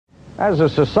As a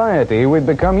society, we've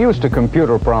become used to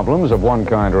computer problems of one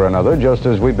kind or another, just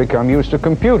as we've become used to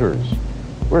computers.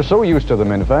 We're so used to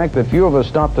them, in fact, that few of us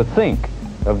stop to think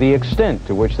of the extent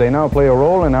to which they now play a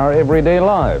role in our everyday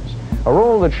lives, a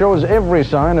role that shows every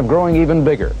sign of growing even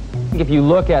bigger. If you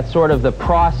look at sort of the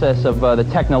process of the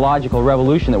technological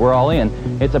revolution that we're all in,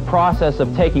 it's a process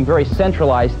of taking very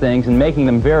centralized things and making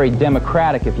them very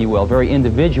democratic, if you will, very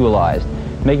individualized,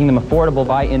 making them affordable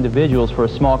by individuals for a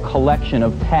small collection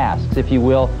of tasks, if you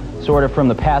will, sort of from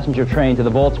the passenger train to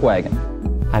the Volkswagen.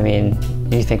 I mean,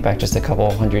 you think back just a couple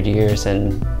hundred years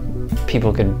and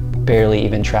people could barely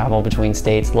even travel between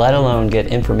states, let alone get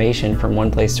information from one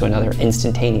place to another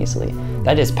instantaneously.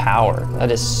 That is power.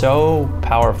 That is so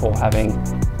powerful, having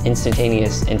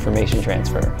instantaneous information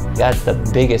transfer. That's the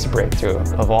biggest breakthrough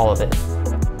of all of it.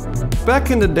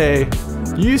 Back in the day,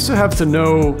 you used to have to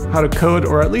know how to code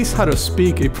or at least how to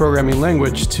speak a programming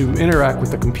language to interact with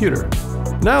the computer.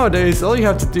 Nowadays, all you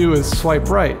have to do is swipe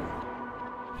right.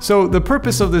 So the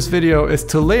purpose of this video is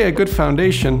to lay a good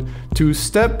foundation to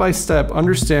step by step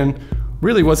understand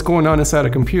really what's going on inside a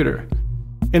computer.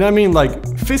 And I mean,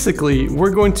 like, physically,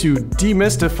 we're going to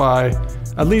demystify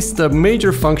at least the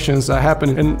major functions that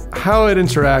happen and how it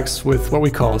interacts with what we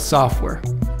call software.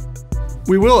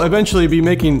 We will eventually be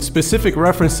making specific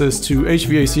references to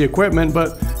HVAC equipment,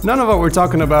 but none of what we're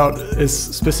talking about is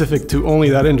specific to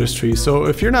only that industry. So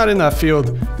if you're not in that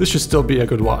field, this should still be a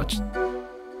good watch.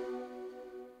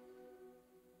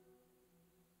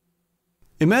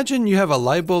 Imagine you have a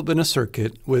light bulb in a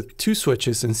circuit with two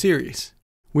switches in series.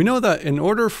 We know that in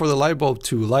order for the light bulb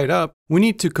to light up, we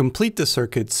need to complete the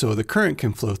circuit so the current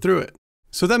can flow through it.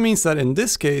 So that means that in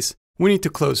this case, we need to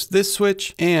close this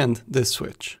switch and this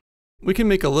switch. We can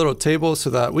make a little table so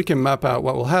that we can map out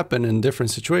what will happen in different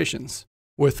situations.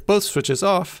 With both switches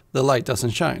off, the light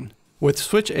doesn't shine. With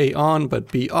switch A on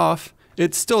but B off,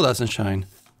 it still doesn't shine.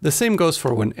 The same goes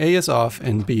for when A is off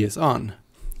and B is on.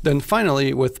 Then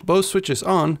finally, with both switches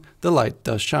on, the light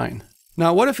does shine.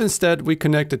 Now what if instead we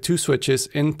connect the two switches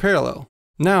in parallel?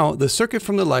 Now the circuit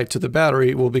from the light to the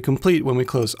battery will be complete when we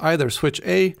close either switch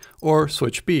A or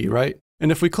switch B, right?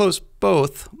 And if we close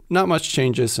both, not much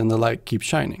changes and the light keeps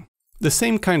shining. The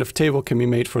same kind of table can be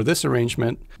made for this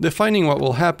arrangement, defining what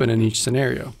will happen in each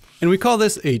scenario. And we call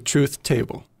this a truth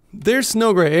table. There's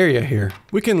no gray area here.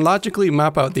 We can logically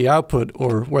map out the output,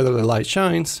 or whether the light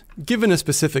shines, given a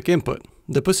specific input,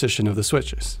 the position of the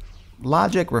switches.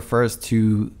 Logic refers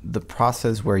to the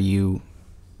process where you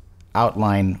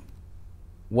outline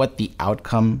what the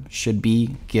outcome should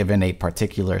be given a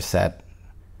particular set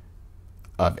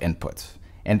of inputs.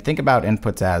 And think about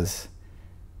inputs as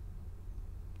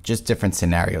just different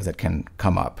scenarios that can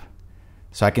come up.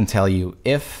 So I can tell you,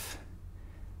 if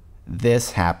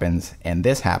this happens and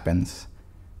this happens,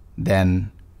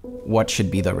 then what should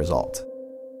be the result?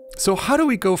 So how do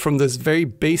we go from this very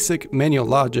basic manual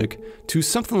logic to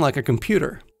something like a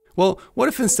computer? Well, what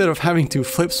if instead of having to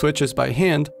flip switches by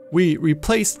hand, we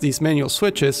replace these manual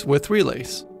switches with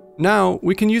relays? Now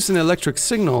we can use an electric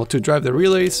signal to drive the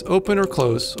relays open or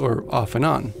close or off and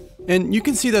on. And you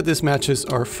can see that this matches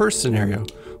our first scenario,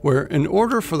 where in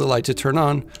order for the light to turn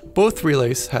on, both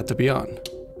relays had to be on.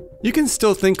 You can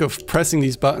still think of pressing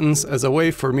these buttons as a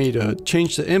way for me to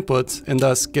change the inputs and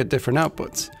thus get different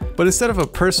outputs. But instead of a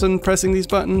person pressing these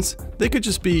buttons, they could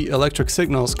just be electric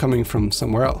signals coming from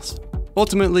somewhere else.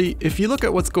 Ultimately, if you look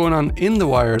at what's going on in the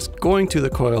wires going to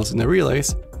the coils and the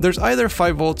relays, there's either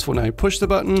 5 volts when I push the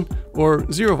button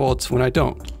or 0 volts when I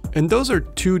don't. And those are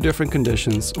two different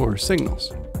conditions or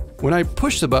signals. When I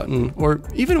push the button, or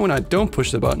even when I don't push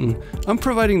the button, I'm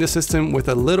providing the system with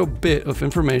a little bit of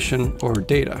information or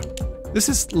data. This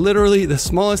is literally the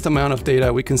smallest amount of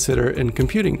data we consider in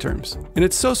computing terms. And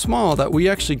it's so small that we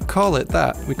actually call it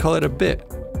that. We call it a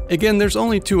bit. Again, there's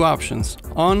only two options,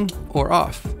 on or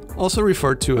off, also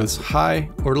referred to as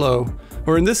high or low,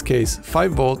 or in this case,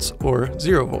 5 volts or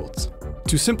 0 volts.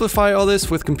 To simplify all this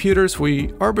with computers,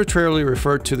 we arbitrarily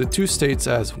refer to the two states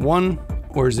as 1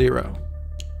 or 0.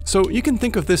 So you can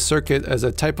think of this circuit as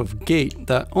a type of gate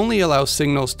that only allows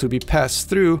signals to be passed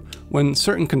through when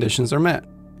certain conditions are met.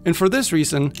 And for this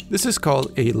reason, this is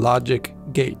called a logic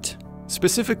gate.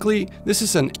 Specifically, this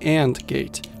is an AND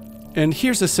gate. And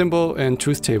here's a symbol and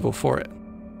truth table for it.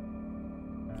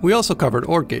 We also covered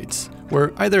OR gates,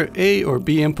 where either A or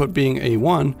B input being a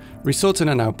 1 results in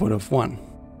an output of 1.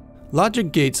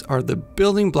 Logic gates are the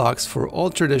building blocks for all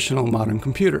traditional modern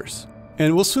computers.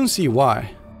 And we'll soon see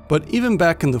why. But even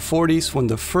back in the 40s, when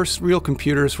the first real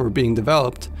computers were being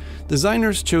developed,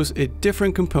 designers chose a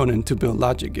different component to build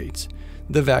logic gates,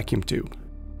 the vacuum tube.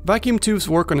 Vacuum tubes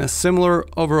work on a similar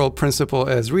overall principle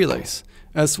as relays,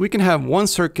 as we can have one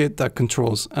circuit that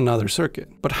controls another circuit.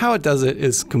 But how it does it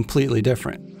is completely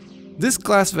different. This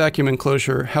glass vacuum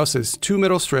enclosure houses two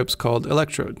metal strips called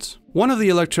electrodes. One of the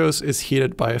electrodes is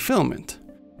heated by a filament.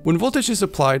 When voltage is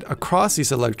applied across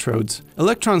these electrodes,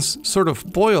 electrons sort of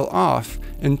boil off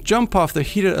and jump off the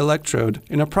heated electrode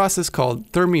in a process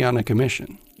called thermionic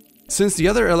emission. Since the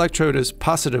other electrode is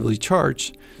positively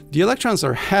charged, the electrons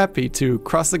are happy to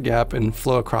cross the gap and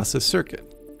flow across the circuit.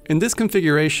 In this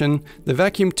configuration, the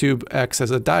vacuum tube acts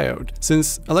as a diode,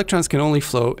 since electrons can only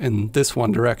flow in this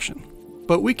one direction.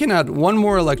 But we can add one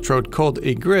more electrode called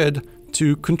a grid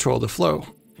to control the flow.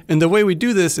 And the way we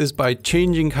do this is by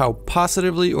changing how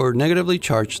positively or negatively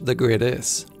charged the grid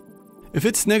is. If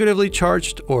it's negatively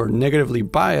charged or negatively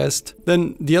biased,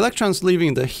 then the electrons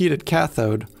leaving the heated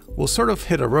cathode will sort of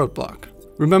hit a roadblock.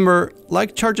 Remember,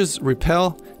 like charges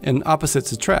repel and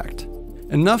opposites attract.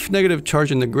 Enough negative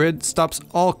charge in the grid stops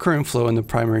all current flow in the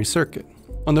primary circuit.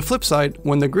 On the flip side,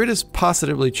 when the grid is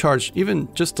positively charged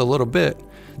even just a little bit,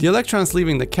 the electrons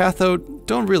leaving the cathode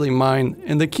don't really mind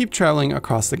and they keep traveling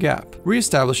across the gap,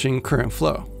 re-establishing current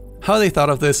flow. How they thought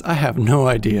of this, I have no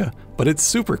idea, but it's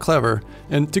super clever,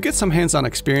 and to get some hands-on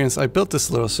experience, I built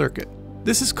this little circuit.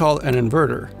 This is called an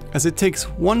inverter, as it takes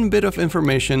one bit of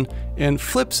information and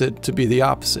flips it to be the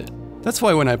opposite. That's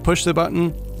why when I push the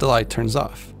button, the light turns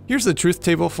off. Here's the truth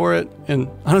table for it, and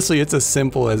honestly it's as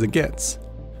simple as it gets.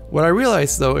 What I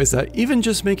realized though is that even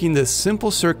just making this simple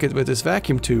circuit with this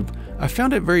vacuum tube, I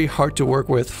found it very hard to work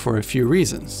with for a few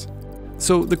reasons.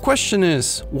 So the question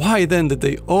is, why then did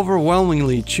they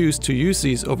overwhelmingly choose to use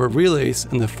these over relays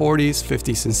in the 40s,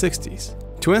 50s, and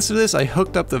 60s? To answer this, I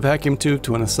hooked up the vacuum tube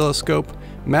to an oscilloscope,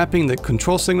 mapping the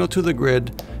control signal to the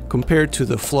grid compared to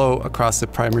the flow across the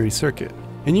primary circuit.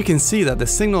 And you can see that the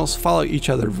signals follow each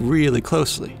other really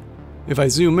closely. If I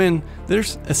zoom in,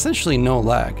 there's essentially no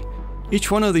lag. Each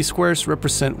one of these squares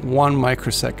represent 1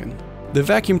 microsecond. The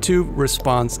vacuum tube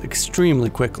responds extremely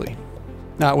quickly.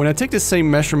 Now, when I take the same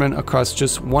measurement across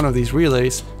just one of these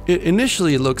relays, it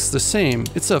initially looks the same.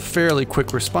 It's a fairly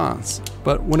quick response.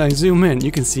 But when I zoom in,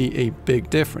 you can see a big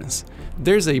difference.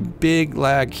 There's a big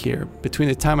lag here between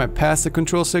the time I pass the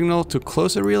control signal to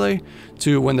close a relay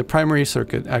to when the primary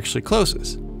circuit actually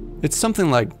closes. It's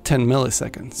something like 10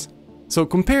 milliseconds. So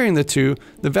comparing the two,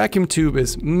 the vacuum tube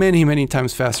is many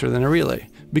times faster than a relay,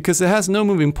 because it has no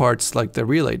moving parts like the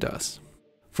relay does.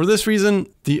 For this reason,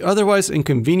 the otherwise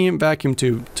inconvenient vacuum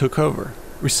tube took over,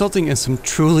 resulting in some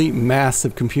truly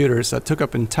massive computers that took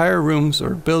up entire rooms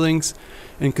or buildings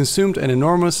and consumed an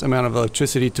enormous amount of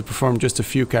electricity to perform just a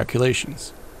few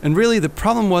calculations. And really, the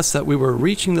problem was that we were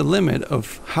reaching the limit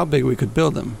of how big we could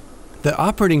build them. The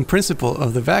operating principle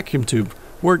of the vacuum tube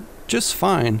worked just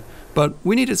fine, but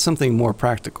we needed something more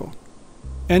practical.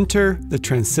 Enter the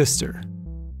transistor.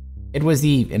 It was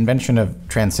the invention of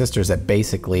transistors that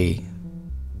basically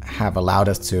have allowed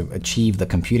us to achieve the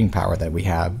computing power that we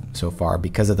have so far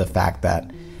because of the fact that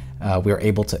we were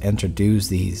able to introduce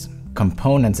these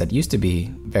components that used to be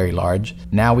very large.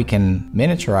 Now we can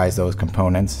miniaturize those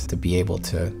components to be able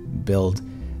to build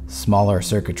smaller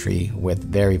circuitry with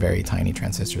very tiny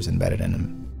transistors embedded in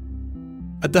them.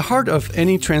 At the heart of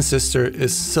any transistor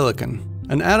is silicon,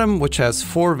 an atom which has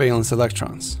 4 valence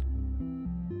electrons.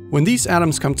 When these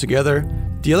atoms come together,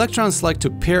 the electrons like to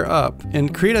pair up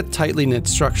and create a tightly knit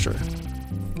structure.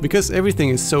 Because everything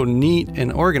is so neat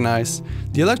and organized,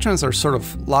 the electrons are sort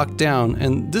of locked down,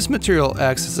 and this material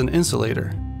acts as an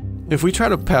insulator. If we try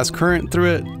to pass current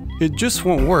through it, it just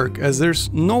won't work, as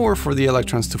there's nowhere for the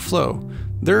electrons to flow.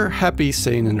 They're happy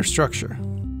staying in their structure.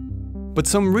 But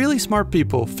some really smart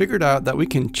people figured out that we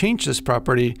can change this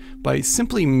property by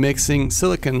simply mixing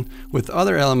silicon with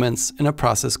other elements in a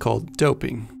process called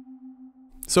doping.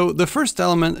 So the first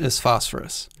element is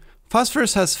phosphorus.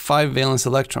 Phosphorus has 5 valence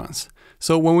electrons.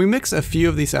 So when we mix a few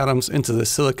of these atoms into the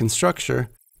silicon structure,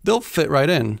 they'll fit right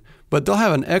in, but they'll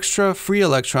have an extra free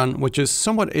electron which is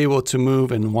somewhat able to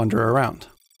move and wander around.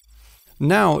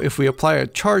 Now, if we apply a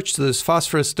charge to this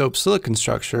phosphorus-doped silicon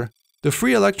structure, the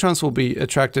free electrons will be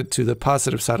attracted to the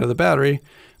positive side of the battery,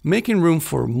 making room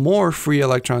for more free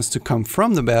electrons to come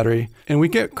from the battery, and we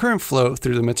get current flow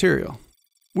through the material.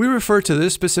 We refer to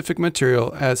this specific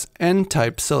material as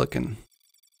N-type silicon.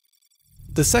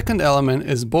 The second element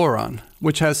is boron,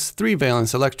 which has 3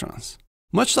 valence electrons.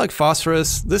 Much like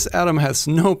phosphorus, this atom has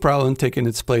no problem taking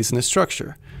its place in the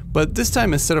structure, but this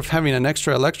time instead of having an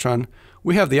extra electron,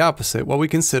 we have the opposite, what we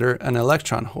consider an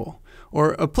electron hole,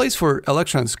 or a place where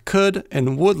electrons could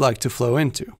and would like to flow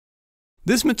into.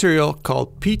 This material,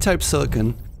 called P-type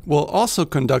silicon, will also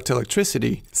conduct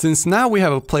electricity, since now we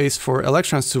have a place for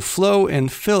electrons to flow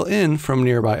and fill in from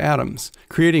nearby atoms,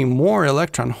 creating more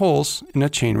electron holes in a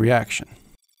chain reaction.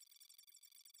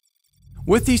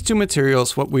 With these two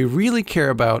materials, what we really care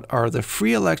about are the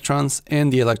free electrons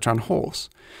and the electron holes.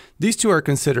 These two are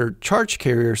considered charge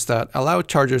carriers that allow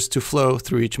charges to flow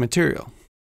through each material.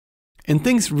 And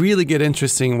things really get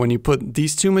interesting when you put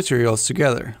these two materials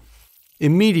together.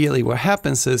 Immediately what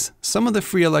happens is some of the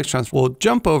free electrons will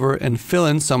jump over and fill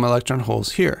in some electron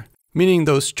holes here, meaning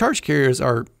those charge carriers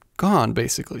are gone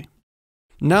basically.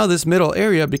 Now this middle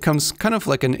area becomes kind of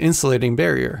like an insulating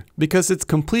barrier because it's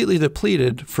completely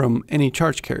depleted from any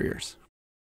charge carriers.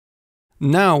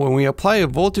 Now when we apply a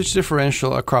voltage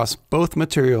differential across both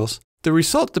materials, the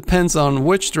result depends on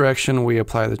which direction we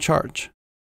apply the charge.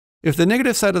 If the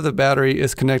negative side of the battery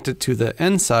is connected to the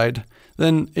N side,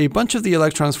 then a bunch of the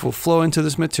electrons will flow into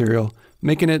this material,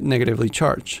 making it negatively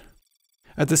charged.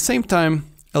 At the same time,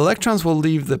 electrons will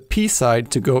leave the P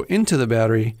side to go into the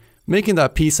battery, making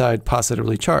that P side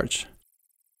positively charged.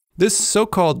 This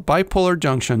so-called bipolar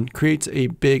junction creates a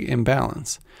big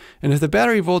imbalance, and if the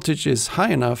battery voltage is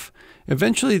high enough,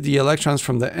 eventually the electrons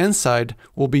from the N side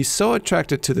will be so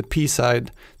attracted to the P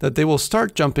side that they will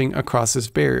start jumping across this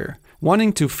barrier,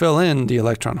 wanting to fill in the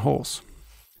electron holes.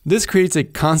 This creates a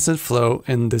constant flow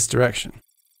in this direction.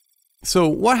 So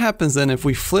what happens then if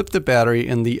we flip the battery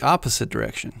in the opposite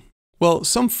direction? Well,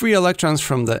 some free electrons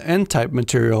from the N-type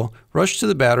material rush to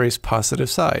the battery's positive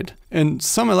side, and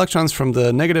some electrons from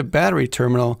the negative battery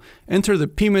terminal enter the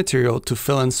P material to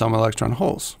fill in some electron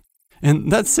holes.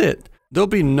 And that's it. There'll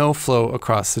be no flow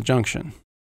across the junction.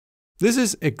 This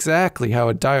is exactly how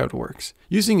a diode works,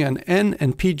 using an N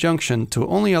and P junction to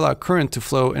only allow current to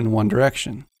flow in one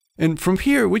direction. And from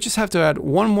here, we just have to add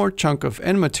one more chunk of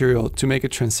N material to make a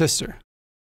transistor.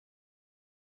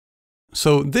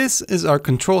 So this is our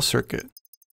control circuit.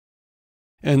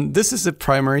 And this is the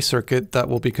primary circuit that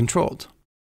will be controlled.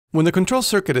 When the control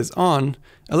circuit is on,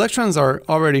 electrons are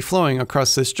already flowing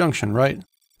across this junction, right?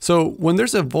 So when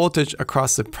there's a voltage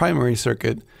across the primary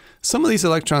circuit, some of these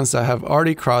electrons that have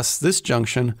already crossed this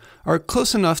junction are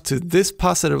close enough to this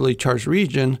positively charged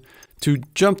region to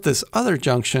jump this other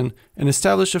junction and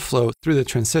establish a flow through the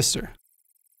transistor.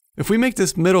 If we make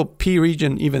this middle P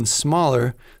region even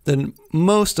smaller, then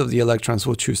most of the electrons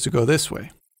will choose to go this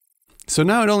way. So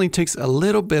now it only takes a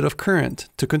little bit of current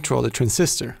to control the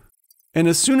transistor. And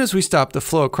as soon as we stop the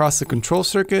flow across the control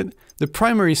circuit, the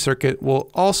primary circuit will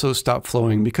also stop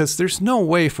flowing because there's no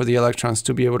way for the electrons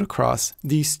to be able to cross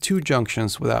these two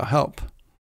junctions without help.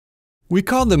 We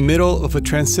call the middle of a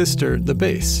transistor the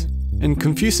base. And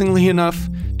confusingly enough,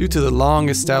 due to the long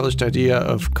established idea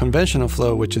of conventional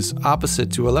flow, which is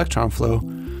opposite to electron flow,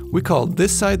 we call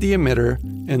this side the emitter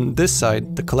and this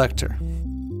side the collector.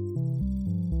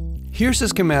 Here's a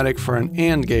schematic for an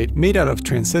AND gate made out of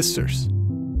transistors.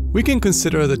 We can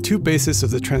consider the two bases of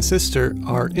the transistor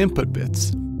are input bits.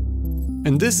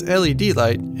 And this LED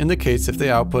light indicates if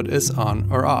the output is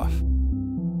on or off.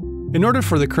 In order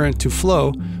for the current to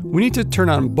flow, we need to turn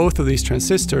on both of these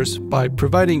transistors by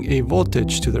providing a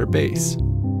voltage to their base.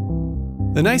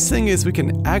 The nice thing is we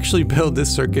can actually build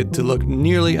this circuit to look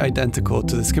nearly identical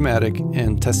to the schematic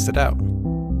and test it out.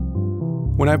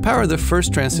 When I power the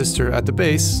first transistor at the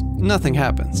base, nothing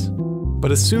happens.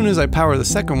 But as soon as I power the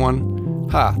second one,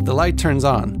 the light turns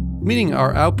on, meaning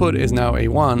our output is now a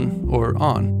 1 or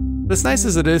on. But as nice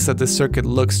as it is that this circuit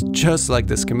looks just like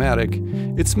the schematic,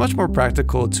 it's much more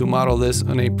practical to model this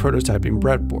on a prototyping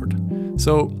breadboard.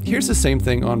 So here's the same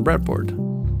thing on breadboard.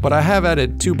 But I have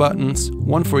added two buttons,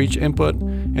 one for each input,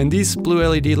 and these blue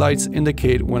LED lights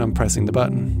indicate when I'm pressing the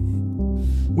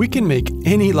button. We can make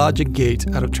any logic gate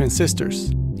out of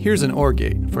transistors. Here's an OR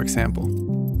gate, for example.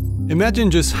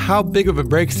 Imagine just how big of a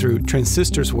breakthrough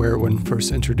transistors were when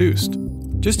first introduced.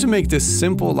 Just to make this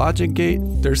simple logic gate,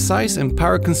 their size and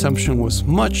power consumption was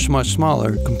much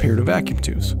smaller compared to vacuum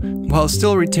tubes, while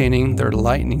still retaining their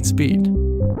lightning speed.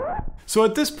 So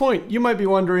at this point, you might be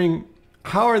wondering,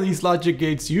 how are these logic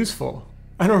gates useful?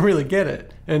 I don't really get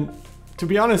it. And to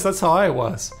be honest, that's how I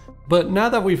was. But now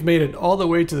that we've made it all the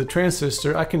way to the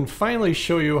transistor, I can finally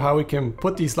show you how we can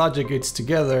put these logic gates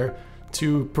together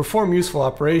to perform useful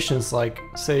operations like,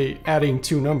 say, adding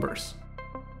two numbers.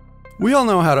 We all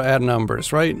know how to add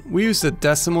numbers, right? We use the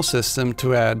decimal system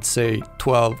to add, say,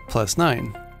 12 plus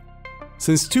 9.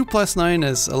 Since 2 plus 9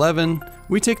 is 11,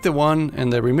 we take the 1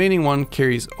 and the remaining 1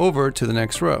 carries over to the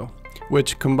next row,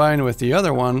 which combined with the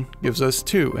other 1 gives us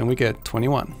 2 and we get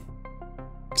 21.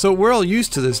 So we're all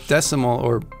used to this decimal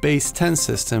or base 10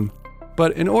 system,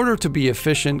 but in order to be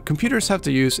efficient, computers have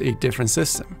to use a different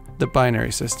system, the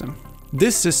binary system.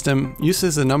 This system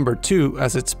uses the number 2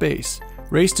 as its base,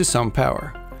 raised to some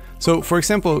power. So for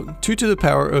example, 2 to the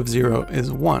power of 0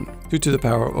 is 1, 2 to the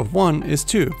power of 1 is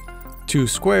 2, 2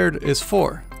 squared is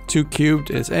 4, 2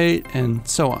 cubed is 8, and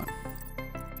so on.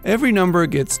 Every number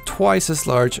gets twice as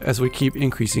large as we keep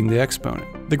increasing the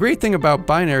exponent. The great thing about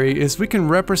binary is we can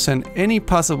represent any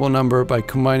possible number by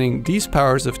combining these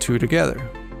powers of 2 together.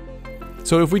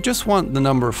 So if we just want the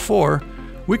number 4,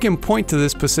 we can point to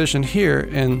this position here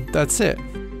and that's it.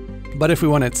 But if we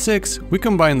wanted 6, we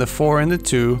combine the 4 and the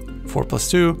 2, 4 plus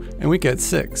 2, and we get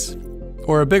 6.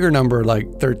 Or a bigger number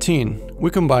like 13, we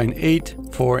combine 8,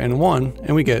 4, and 1,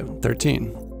 and we get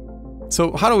 13.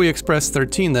 So how do we express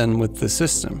 13 then with this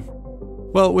system?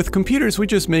 Well, with computers we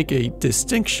just make a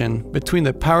distinction between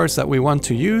the powers that we want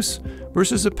to use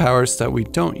versus the powers that we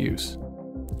don't use.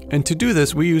 And to do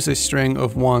this we use a string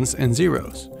of 1s and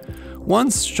 0s.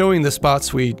 1s showing the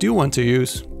spots we do want to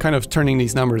use, kind of turning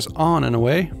these numbers on in a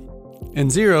way, and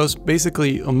 0s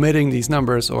basically omitting these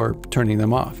numbers or turning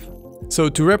them off. So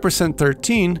to represent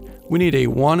 13, we need a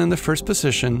 1 in the first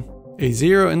position, a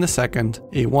 0 in the second,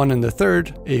 a 1 in the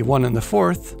third, a 1 in the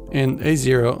fourth, and a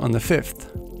 0 on the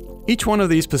fifth. Each one of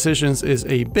these positions is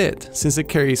a bit, since it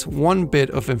carries one bit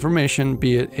of information,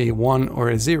 be it a 1 or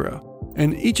a 0.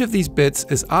 And each of these bits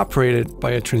is operated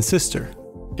by a transistor.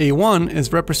 A 1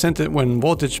 is represented when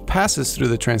voltage passes through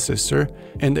the transistor,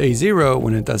 and a 0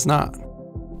 when it does not.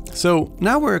 So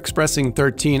now we're expressing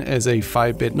 13 as a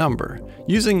 5-bit number,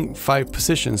 using 5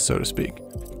 positions so to speak.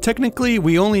 Technically,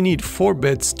 we only need 4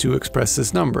 bits to express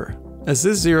this number, as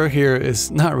this 0 here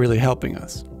is not really helping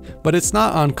us. But it's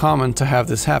not uncommon to have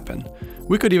this happen.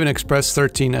 We could even express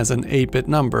 13 as an 8-bit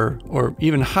number, or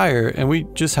even higher, and we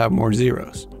just have more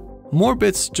zeros. More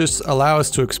bits just allow us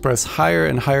to express higher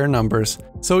and higher numbers,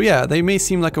 so yeah, they may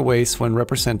seem like a waste when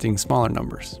representing smaller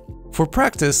numbers. For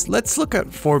practice, let's look at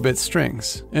 4-bit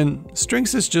strings, and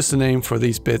strings is just a name for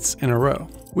these bits in a row.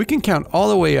 We can count all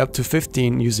the way up to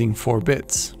 15 using 4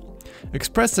 bits.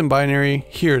 Expressed in binary,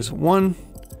 here's 1,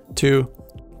 2,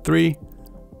 3,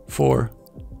 4,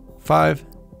 5,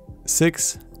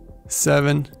 6,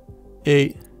 7,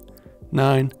 8,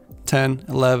 9, 10,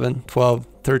 11, 12,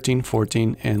 13,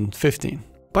 14, and 15.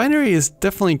 Binary is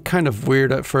definitely kind of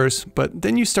weird at first, but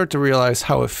then you start to realize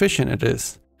how efficient it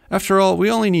is. After all, we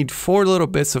only need 4 little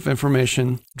bits of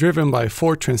information, driven by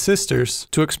 4 transistors,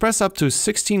 to express up to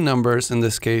 16 numbers in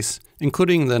this case,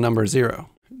 including the number 0.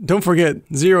 Don't forget,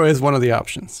 0 is one of the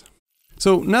options.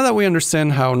 So now that we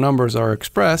understand how numbers are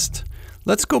expressed,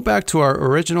 let's go back to our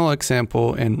original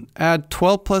example and add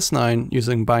 12 plus 9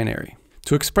 using binary.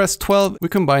 To express 12, we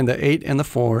combine the 8 and the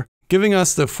 4, giving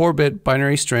us the 4-bit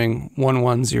binary string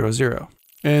 1100.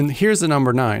 And here's the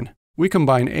number 9. We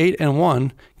combine 8 and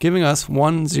 1, giving us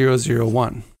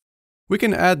 1001. We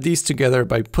can add these together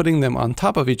by putting them on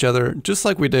top of each other, just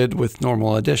like we did with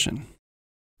normal addition.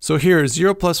 So here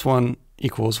 0 plus 1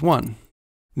 equals 1.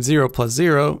 0 plus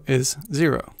 0 is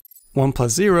 0. 1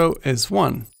 plus 0 is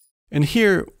 1. And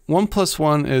here 1 plus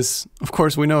 1 is, of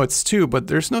course we know it's 2, but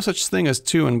there's no such thing as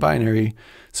 2 in binary.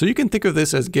 So you can think of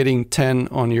this as getting 10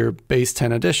 on your base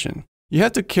 10 addition. You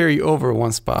have to carry over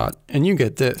one spot and you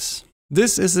get this.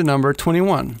 This is the number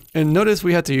 21. And notice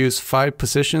we had to use 5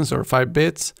 positions or 5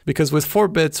 bits, because with 4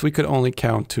 bits we could only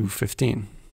count to 15.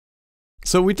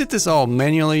 So we did this all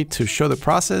manually to show the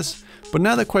process, but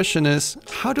now the question is,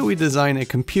 how do we design a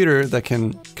computer that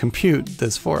can compute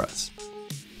this for us?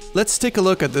 Let's take a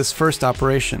look at this first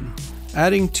operation,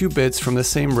 adding 2 bits from the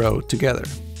same row together.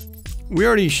 We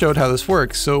already showed how this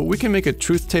works, so we can make a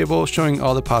truth table showing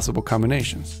all the possible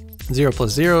combinations. 0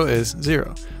 plus 0 is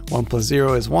 0, 1 plus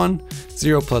 0 is 1,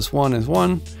 0 plus 1 is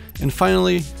 1, and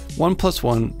finally 1 plus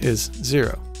 1 is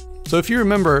 0. So if you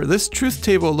remember, this truth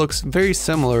table looks very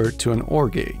similar to an OR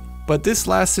gate, but this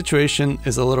last situation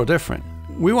is a little different.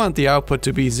 We want the output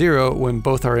to be 0 when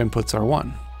both our inputs are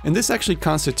 1. And this actually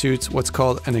constitutes what's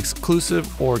called an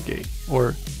exclusive OR gate,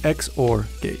 or XOR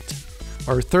gate,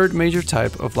 our third major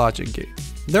type of logic gate.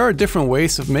 There are different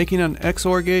ways of making an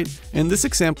XOR gate, and this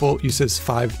example uses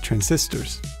 5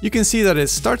 transistors. You can see that it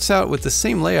starts out with the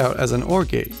same layout as an OR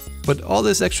gate, but all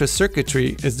this extra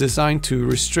circuitry is designed to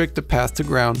restrict the path to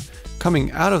ground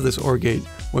coming out of this OR gate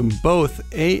when both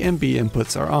A and B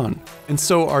inputs are on. And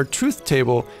so our truth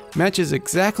table matches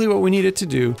exactly what we needed to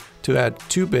do to add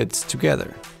 2 bits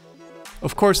together.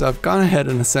 Of course, I've gone ahead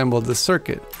and assembled the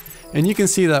circuit, and you can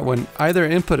see that when either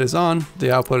input is on,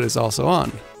 the output is also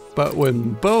on. But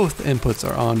when both inputs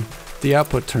are on, the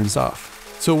output turns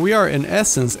off. So we are in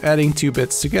essence adding 2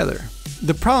 bits together.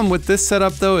 The problem with this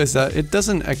setup though is that it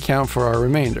doesn't account for our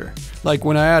remainder. Like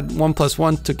when I add 1 plus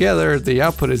 1 together, the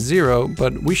output is 0,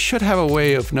 but we should have a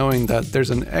way of knowing that there's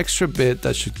an extra bit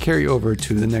that should carry over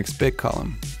to the next bit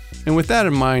column. And with that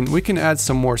in mind, we can add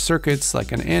some more circuits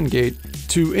like an AND gate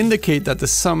to indicate that the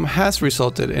sum has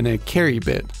resulted in a carry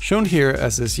bit, shown here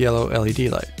as this yellow LED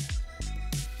light.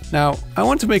 Now, I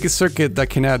want to make a circuit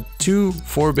that can add two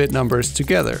 4-bit numbers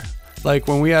together, like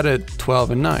when we added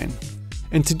 12 and 9.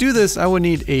 And to do this, I would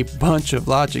need a bunch of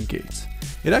logic gates.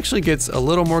 It actually gets a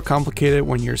little more complicated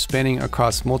when you're spanning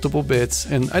across multiple bits,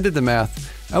 and I did the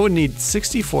math. I would need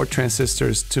 64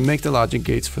 transistors to make the logic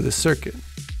gates for this circuit.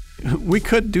 We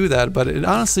could do that, but it'd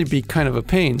honestly be kind of a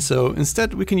pain, so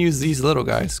instead we can use these little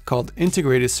guys called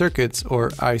integrated circuits or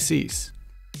ICs.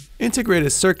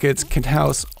 Integrated circuits can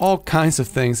house all kinds of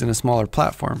things in a smaller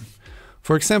platform.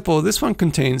 For example, this one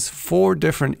contains 4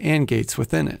 different AND gates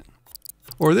within it.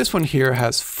 Or this one here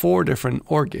has 4 different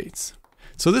OR gates.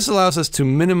 So this allows us to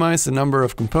minimize the number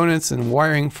of components and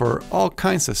wiring for all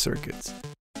kinds of circuits.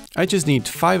 I just need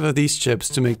 5 of these chips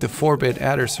to make the 4-bit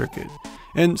adder circuit.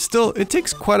 And still, it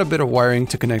takes quite a bit of wiring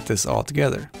to connect this all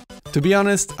together. To be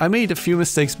honest, I made a few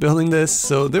mistakes building this,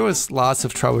 so there was lots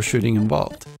of troubleshooting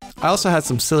involved. I also had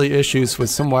some silly issues with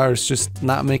some wires just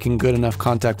not making good enough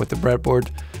contact with the breadboard,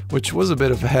 which was a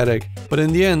bit of a headache, but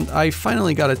in the end, I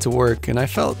finally got it to work and I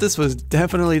felt this was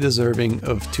definitely deserving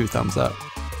of 2 thumbs up.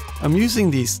 I'm using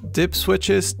these dip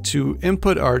switches to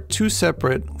input our 2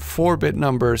 separate 4-bit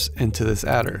numbers into this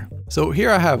adder. So here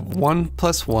I have 1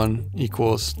 plus 1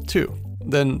 equals 2.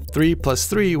 Then 3 plus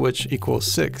 3, which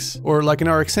equals 6. Or like in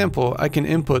our example, I can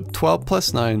input 12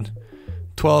 plus 9.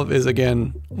 12 is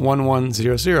again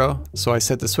 1100, so I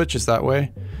set the switches that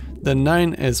way. Then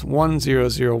 9 is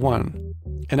 1001.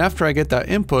 And after I get that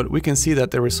input, we can see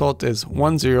that the result is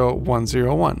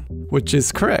 10101, which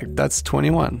is correct, that's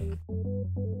 21.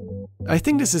 I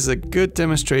think this is a good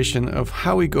demonstration of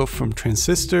how we go from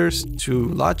transistors to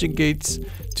logic gates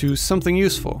to something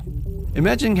useful.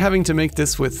 Imagine having to make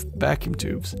this with vacuum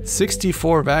tubes,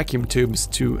 64 vacuum tubes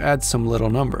to add some little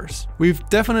numbers. We've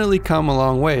definitely come a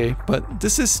long way, but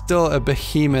this is still a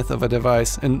behemoth of a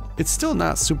device and it's still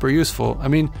not super useful. I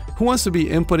mean, who wants to be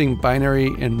inputting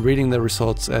binary and reading the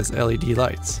results as LED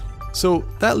lights? So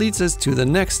that leads us to the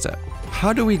next step.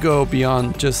 How do we go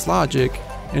beyond just logic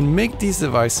and make these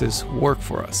devices work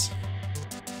for us?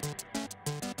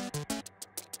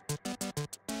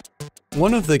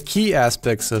 One of the key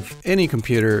aspects of any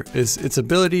computer is its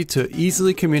ability to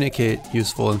easily communicate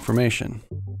useful information.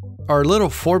 Our little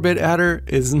 4-bit adder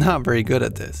is not very good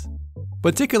at this.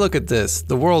 But take a look at this,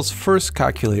 the world's first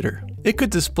calculator. It could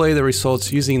display the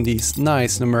results using these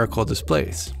nice numerical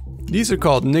displays. These are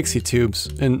called Nixie tubes,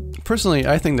 and personally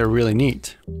I think they're really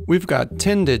neat. We've got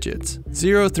 10 digits,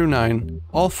 0 through 9,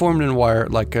 all formed in wire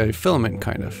like a filament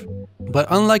kind of. But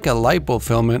unlike a light bulb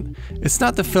filament, it's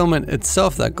not the filament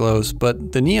itself that glows,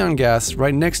 but the neon gas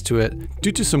right next to it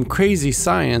due to some crazy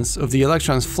science of the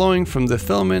electrons flowing from the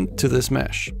filament to this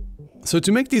mesh. So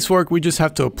to make these work, we just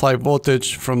have to apply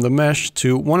voltage from the mesh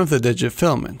to one of the digit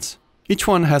filaments. Each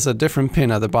one has a different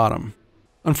pin at the bottom.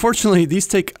 Unfortunately, these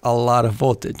take a lot of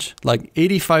voltage, like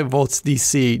 85 volts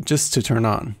DC just to turn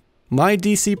on. My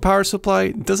DC power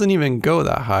supply doesn't even go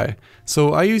that high,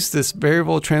 so I use this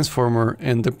variable transformer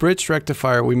and the bridge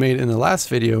rectifier we made in the last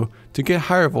video to get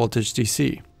higher voltage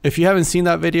DC. If you haven't seen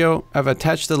that video, I've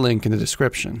attached the link in the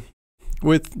description.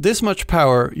 With this much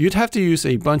power, you'd have to use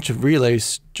a bunch of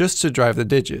relays just to drive the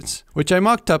digits, which I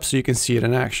mocked up so you can see it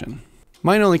in action.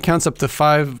 Mine only counts up to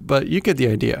 5, but you get the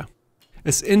idea.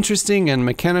 As interesting and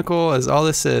mechanical as all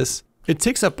this is, it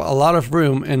takes up a lot of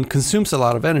room and consumes a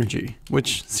lot of energy,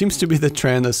 which seems to be the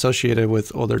trend associated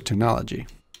with older technology.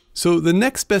 So the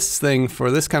next best thing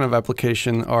for this kind of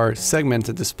application are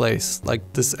segmented displays, like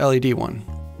this LED one.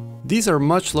 These are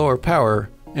much lower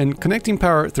power, and connecting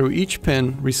power through each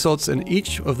pin results in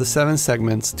each of the 7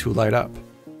 segments to light up.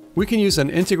 We can use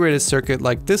an integrated circuit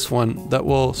like this one that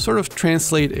will sort of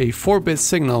translate a 4-bit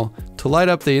signal to light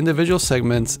up the individual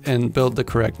segments and build the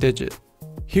correct digit.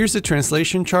 Here's the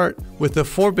translation chart with the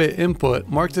 4-bit input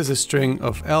marked as a string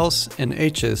of L's and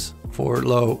H's for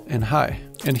low and high.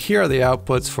 And here are the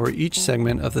outputs for each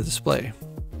segment of the display.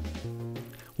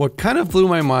 What kind of blew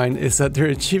my mind is that they're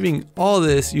achieving all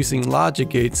this using logic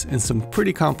gates and some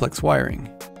pretty complex wiring.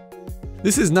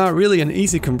 This is not really an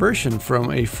easy conversion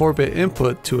from a 4-bit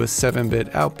input to a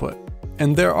 7-bit output.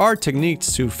 And there are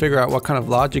techniques to figure out what kind of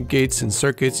logic gates and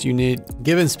circuits you need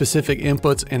given specific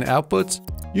inputs and outputs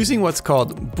using what's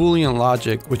called Boolean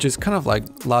logic, which is kind of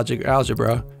like logic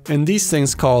algebra, and these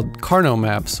things called Carnot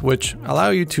maps, which allow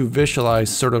you to visualize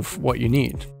sort of what you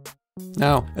need.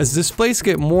 Now, as displays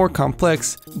get more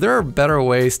complex, there are better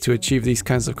ways to achieve these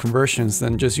kinds of conversions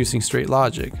than just using straight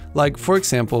logic, like for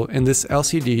example in this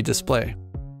LCD display.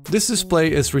 This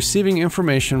display is receiving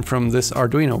information from this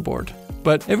Arduino board,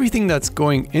 but everything that's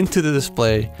going into the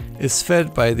display is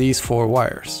fed by these 4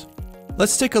 wires.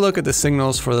 Let's take a look at the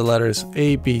signals for the letters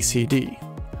A, B, C, D.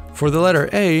 For the letter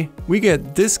A, we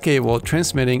get this cable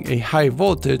transmitting a high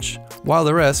voltage while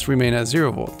the rest remain at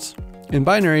 0 volts. In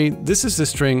binary, this is the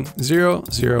string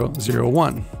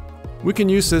 0001. We can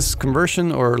use this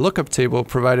conversion or lookup table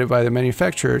provided by the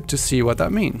manufacturer to see what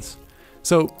that means.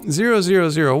 So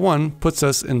 0001 puts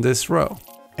us in this row.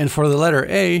 And for the letter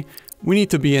A, we need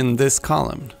to be in this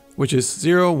column, which is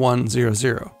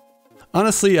 0100.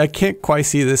 Honestly, I can't quite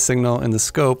see this signal in the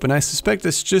scope, and I suspect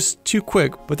it's just too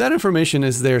quick, but that information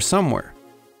is there somewhere.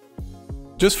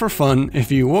 Just for fun,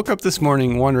 if you woke up this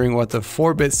morning wondering what the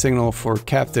 4-bit signal for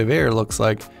CaptiveAire looks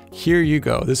like, here you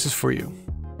go, this is for you.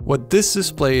 What this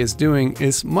display is doing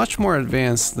is much more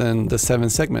advanced than the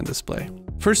 7-segment display.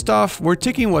 First off, we're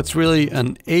taking what's really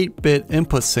an 8-bit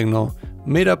input signal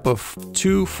made up of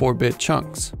 2 4-bit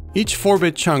chunks. Each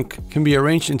 4-bit chunk can be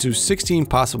arranged into 16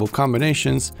 possible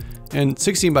combinations, and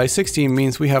 16 by 16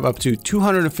 means we have up to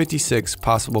 256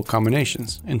 possible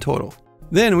combinations in total.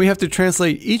 Then we have to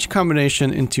translate each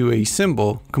combination into a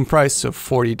symbol comprised of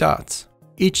 40 dots.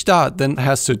 Each dot then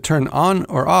has to turn on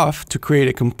or off to create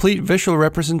a complete visual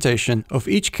representation of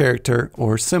each character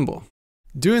or symbol.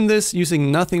 Doing this using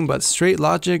nothing but straight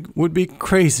logic would be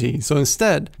crazy, so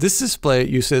instead, this display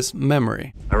uses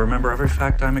memory. I remember every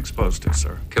fact I'm exposed to,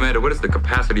 sir. Commander, what is the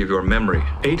capacity of your memory?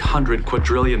 800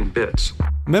 quadrillion bits.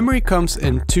 Memory comes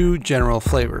in 2 general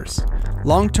flavors,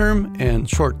 long-term and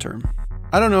short-term.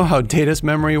 I don't know how data's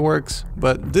memory works,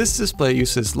 but this display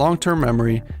uses long-term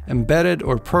memory embedded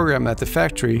or programmed at the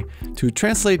factory to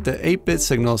translate the 8-bit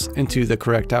signals into the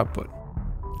correct output.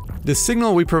 The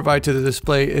signal we provide to the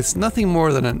display is nothing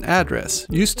more than an address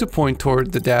used to point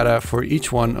toward the data for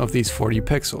each one of these 40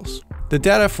 pixels. The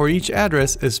data for each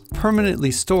address is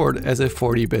permanently stored as a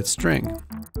 40-bit string.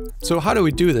 So how do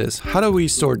we do this? How do we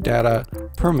store data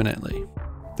permanently?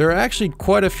 There are actually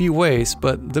quite a few ways,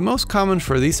 but the most common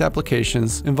for these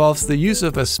applications involves the use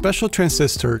of a special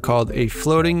transistor called a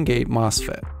floating gate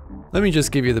MOSFET. Let me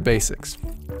just give you the basics.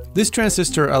 This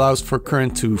transistor allows for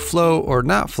current to flow or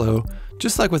not flow,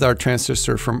 just like with our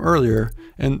transistor from earlier,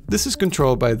 and this is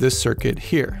controlled by this circuit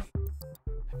here.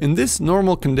 In this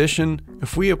normal condition,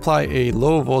 if we apply a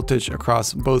low voltage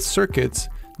across both circuits,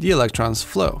 the electrons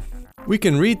flow. We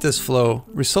can read this flow,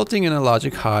 resulting in a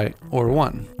logic high or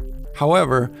 1.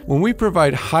 However, when we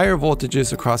provide higher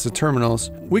voltages across the terminals,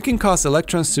 we can cause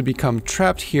electrons to become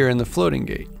trapped here in the floating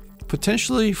gate,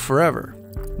 potentially forever.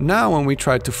 Now when we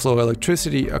try to flow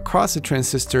electricity across the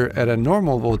transistor at a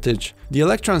normal voltage, the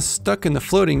electrons stuck in the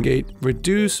floating gate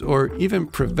reduce or even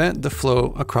prevent the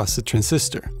flow across the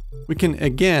transistor. We can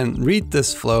again read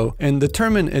this flow and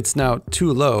determine it's now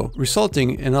too low,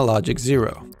 resulting in a logic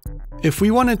 0. If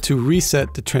we wanted to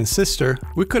reset the transistor,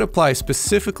 we could apply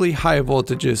specifically high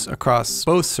voltages across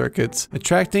both circuits,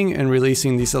 attracting and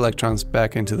releasing these electrons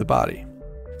back into the body.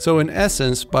 So in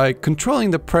essence, by controlling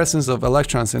the presence of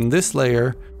electrons in this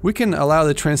layer, we can allow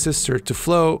the transistor to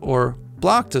flow or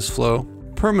block this flow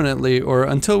permanently or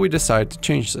until we decide to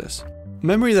change this.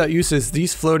 Memory that uses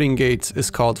these floating gates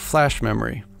is called flash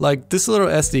memory, like this little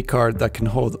SD card that can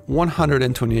hold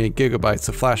 128 gigabytes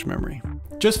of flash memory.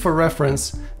 Just for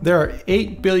reference, there are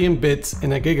 8 billion bits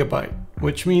in a gigabyte,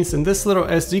 which means in this little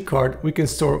SD card we can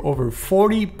store over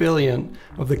 40 billion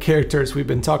of the characters we've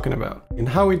been talking about. And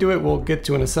how we do it we'll get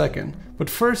to in a second. But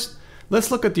first, let's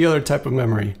look at the other type of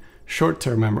memory,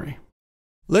 short-term memory.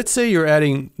 Let's say you're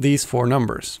adding these 4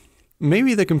 numbers.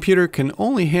 Maybe the computer can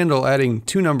only handle adding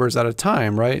 2 numbers at a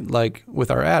time, right? Like with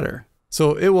our adder.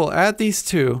 So it will add these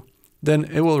 2, then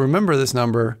it will remember this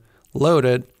number, load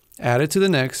it, add it to the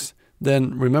next,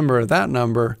 then remember that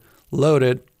number, load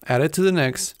it, add it to the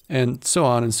next, and so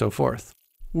on and so forth.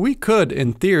 We could,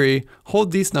 in theory,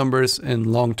 hold these numbers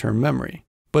in long-term memory,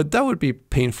 but that would be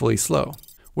painfully slow.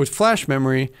 With flash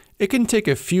memory, it can take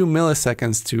a few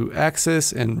milliseconds to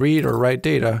access and read or write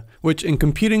data, which in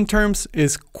computing terms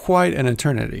is quite an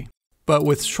eternity. But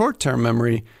with short-term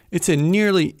memory, it's a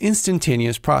nearly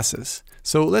instantaneous process.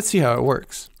 So let's see how it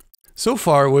works. So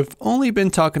far, we've only been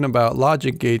talking about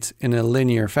logic gates in a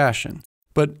linear fashion.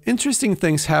 But interesting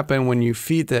things happen when you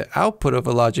feed the output of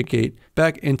a logic gate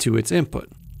back into its input.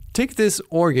 Take this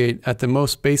OR gate at the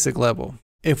most basic level.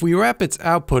 If we wrap its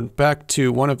output back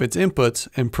to one of its inputs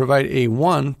and provide a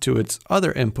 1 to its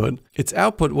other input, its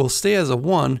output will stay as a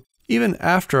 1 even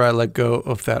after I let go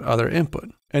of that other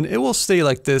input. and it will stay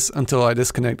like this until I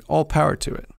disconnect all power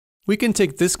to it. We can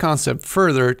take this concept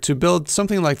further to build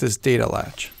something like this data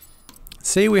latch.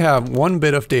 Say we have one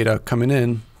bit of data coming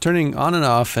in, turning on and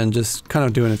off and just kind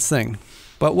of doing its thing.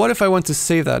 But what if I want to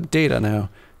save that data now,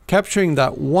 capturing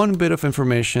that one bit of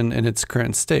information in its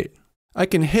current state? I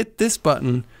can hit this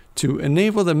button to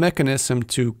enable the mechanism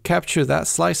to capture that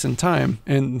slice in time,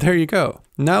 and there you go.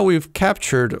 Now we've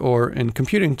captured, or in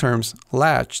computing terms,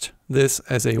 latched this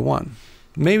as a 1.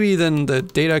 Maybe then the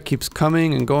data keeps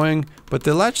coming and going, but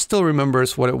the latch still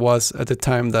remembers what it was at the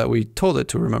time that we told it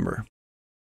to remember.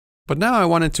 But now I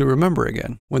want it to remember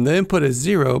again, when the input is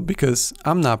 0 because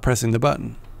I'm not pressing the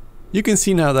button. You can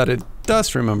see now that it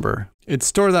does remember. It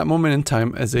stored that moment in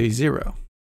time as a 0.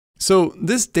 So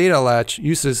this data latch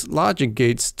uses logic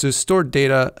gates to store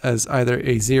data as either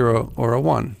a 0 or a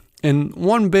 1. And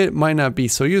 1 bit might not be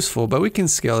so useful, but we can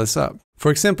scale this up.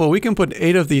 For example, we can put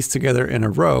 8 of these together in a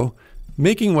row,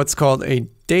 making what's called a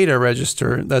data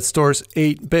register that stores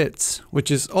 8 bits, which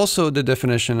is also the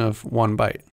definition of 1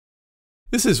 byte.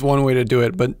 This is one way to do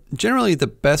it, but generally the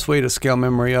best way to scale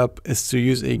memory up is to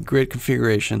use a grid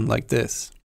configuration like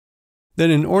this. Then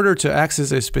in order to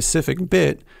access a specific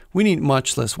bit, we need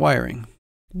much less wiring.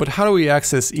 But how do we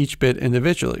access each bit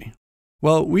individually?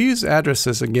 Well, we use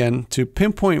addresses again to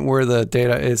pinpoint where the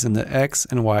data is in the X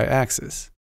and Y axis.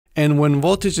 And when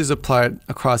voltage is applied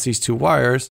across these two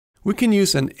wires, we can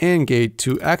use an AND gate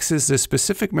to access this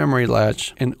specific memory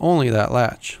latch and only that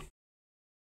latch.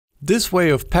 This way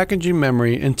of packaging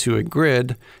memory into a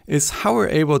grid is how we're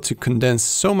able to condense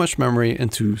so much memory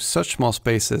into such small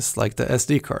spaces like the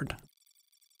SD card.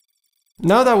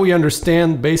 Now that we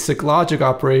understand basic logic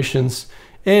operations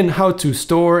and how to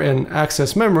store and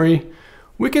access memory,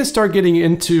 we can start getting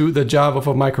into the job of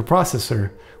a microprocessor,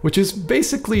 which is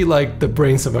basically like the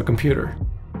brains of a computer.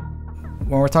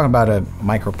 When we're talking about a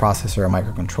microprocessor, a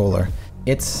microcontroller,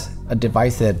 it's a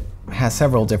device that has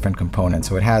several different components.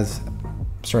 So it has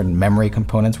certain memory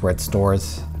components where it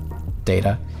stores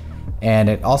data, and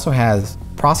it also has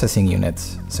processing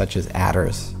units such as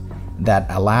adders that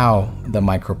allow the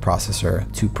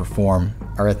microprocessor to perform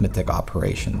arithmetic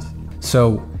operations.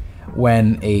 So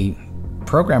when a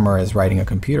programmer is writing a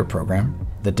computer program,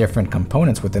 the different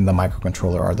components within the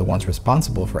microcontroller are the ones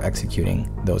responsible for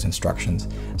executing those instructions.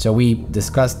 So we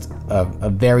discussed a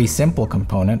very simple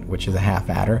component, which is a half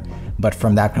adder, but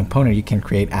from that component you can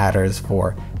create adders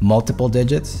for multiple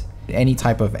digits. Any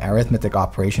type of arithmetic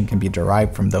operation can be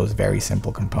derived from those very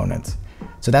simple components.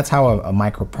 So that's how a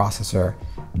microprocessor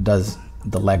does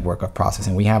the legwork of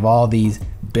processing. We have all these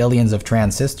billions of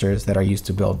transistors that are used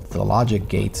to build the logic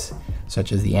gates,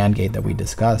 such as the AND gate that we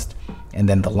discussed. And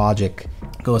then the logic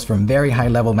goes from very high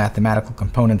level mathematical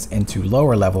components into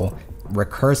lower level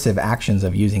recursive actions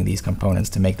of using these components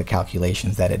to make the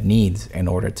calculations that it needs in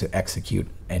order to execute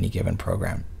any given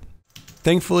program.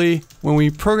 Thankfully, when we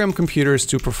program computers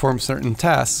to perform certain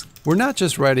tasks, we're not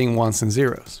just writing ones and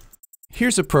zeros.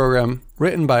 Here's a program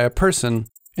written by a person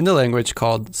in the language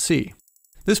called C.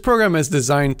 This program is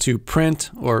designed to print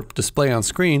or display on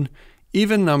screen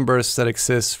even numbers that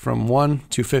exist from 1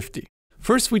 to 50.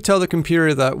 First, we tell the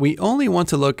computer that we only want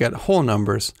to look at whole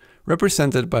numbers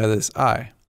represented by this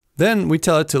I. Then we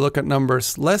tell it to look at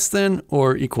numbers less than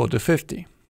or equal to 50.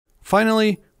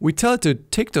 Finally, we tell it to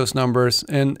take those numbers,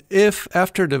 and if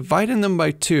after dividing them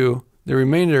by 2, the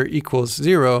remainder equals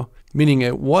 0, meaning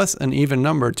it was an even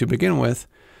number to begin with,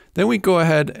 then we go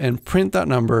ahead and print that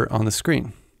number on the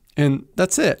screen. And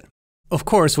that's it. Of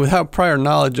course, without prior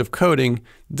knowledge of coding,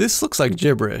 this looks like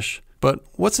gibberish, but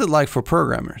what's it like for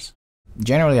programmers?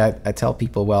 Generally, I tell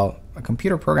people, well, a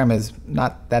computer program is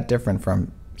not that different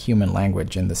from human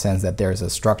language in the sense that there's a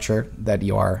structure that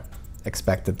you are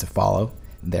expected to follow.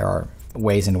 There are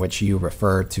ways in which you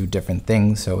refer to different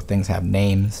things, so things have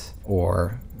names,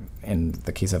 or in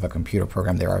the case of a computer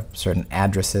program, there are certain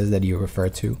addresses that you refer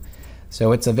to.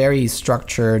 So it's a very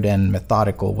structured and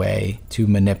methodical way to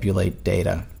manipulate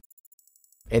data.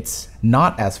 It's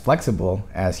not as flexible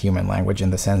as human language in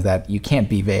the sense that you can't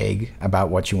be vague about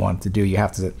what you want to do. You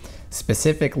have to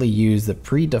specifically use the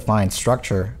predefined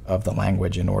structure of the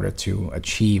language in order to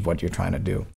achieve what you're trying to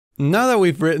do. Now that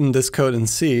we've written this code in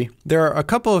C, there are a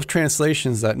couple of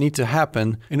translations that need to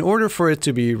happen in order for it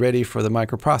to be ready for the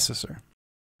microprocessor.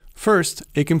 First,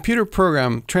 a computer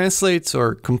program translates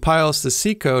or compiles the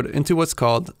C code into what's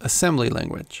called assembly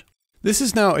language. This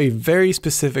is now a very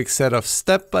specific set of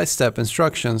step-by-step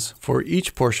instructions for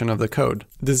each portion of the code,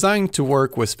 designed to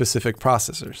work with specific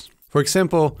processors. For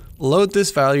example, load this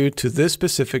value to this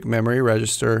specific memory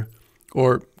register,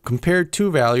 or compare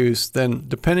two values, then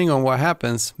depending on what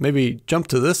happens, maybe jump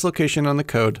to this location on the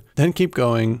code, then keep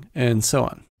going, and so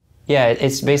on. Yeah,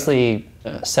 it's basically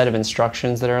a set of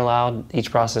instructions that are allowed.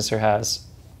 Each processor has,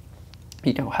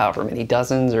 however many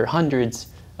dozens or hundreds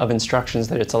of instructions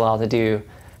that it's allowed to do,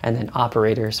 and then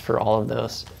operators for all of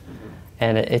those.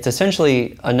 And it's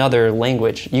essentially another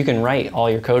language. You can write all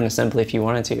your code in assembly if you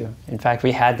wanted to. In fact,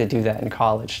 we had to do that in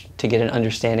college to get an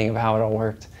understanding of how it all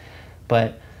worked.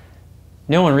 But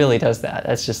no one really does that.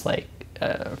 That's just like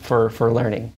for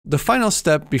learning. The final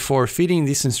step before feeding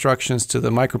these instructions to the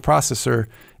microprocessor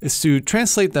is to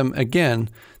translate them again,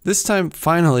 this time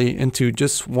finally into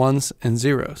just ones and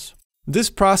zeros.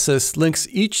 This process links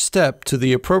each step to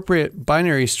the appropriate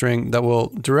binary string that will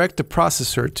direct the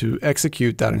processor to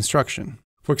execute that instruction.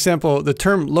 For example, the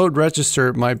term load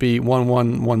register might be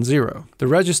 1110. The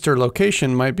register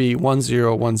location might be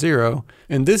 1010,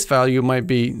 and this value might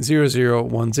be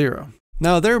 0010.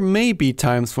 Now, there may be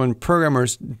times when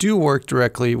programmers do work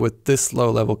directly with this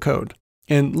low-level code.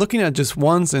 And looking at just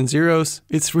ones and zeros,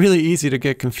 it's really easy to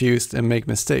get confused and make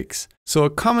mistakes. So a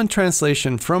common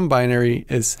translation from binary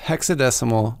is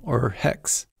hexadecimal or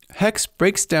hex. Hex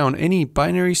breaks down any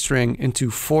binary string into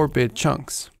 4-bit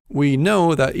chunks. We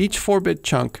know that each 4-bit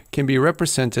chunk can be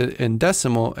represented in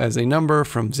decimal as a number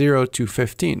from 0 to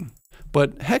 15.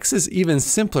 But hex is even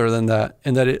simpler than that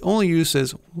in that it only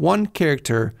uses one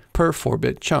character per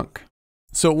 4-bit chunk.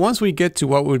 So once we get to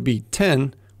what would be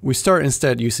 10, we start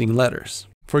instead using letters.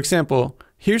 For example,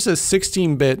 here's a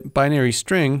 16-bit binary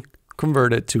string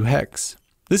converted to hex.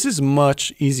 This is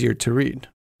much easier to read.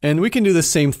 And we can do the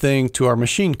same thing to our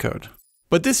machine code.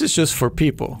 But this is just for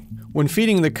people. When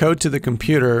feeding the code to the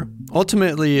computer,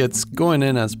 ultimately it's going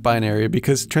in as binary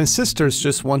because transistors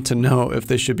just want to know if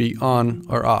they should be on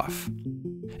or off.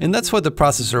 And that's what the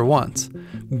processor wants.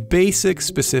 Basic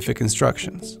specific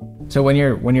instructions. So when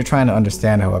you're trying to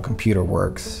understand how a computer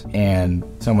works and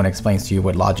someone explains to you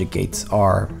what logic gates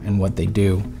are and what they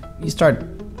do, you start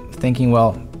thinking,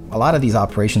 well, a lot of these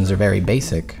operations are very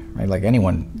basic, right? Like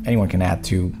anyone can add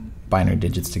two binary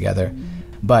digits together.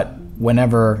 But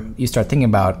whenever you start thinking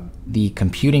about the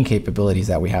computing capabilities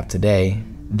that we have today,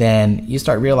 then you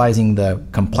start realizing the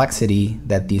complexity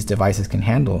that these devices can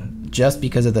handle just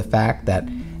because of the fact that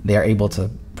they are able to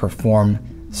perform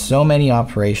so many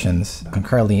operations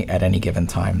concurrently at any given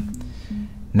time.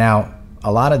 Now,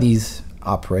 a lot of these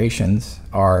operations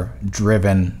are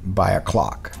driven by a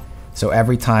clock. So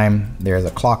every time there's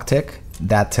a clock tick,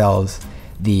 that tells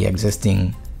the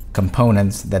existing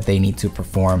components that they need to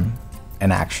perform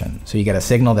an action. So you get a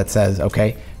signal that says,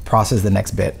 okay, process the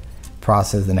next bit,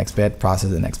 process the next bit, process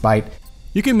the next byte.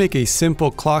 You can make a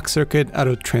simple clock circuit out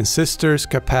of transistors,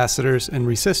 capacitors, and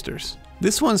resistors.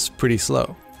 This one's pretty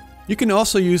slow. You can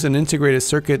also use an integrated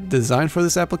circuit designed for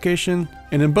this application,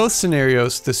 and in both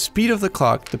scenarios, the speed of the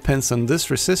clock depends on this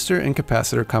resistor and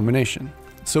capacitor combination.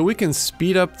 So we can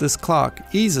speed up this clock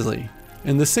easily,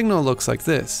 and the signal looks like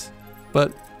this.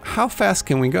 But how fast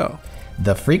can we go?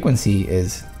 The frequency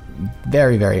is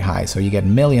very, very high, so you get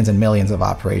millions and millions of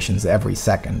operations every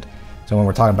second. So when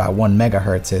we're talking about 1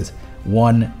 megahertz is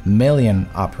 1 million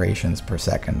operations per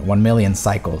second, 1 million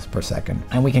cycles per second.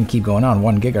 And we can keep going on.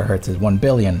 1 gigahertz is 1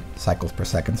 billion cycles per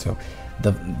second. So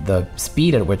the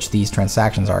speed at which these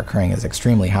transactions are occurring is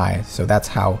extremely high. So that's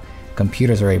how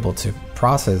computers are able to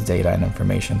process data and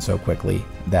information so quickly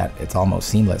that it's almost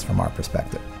seamless from our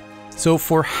perspective. So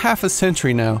for half a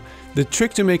century now, the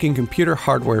trick to making computer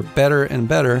hardware better and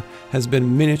better has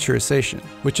been miniaturization,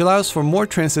 which allows for more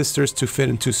transistors to fit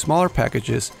into smaller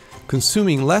packages,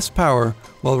 consuming less power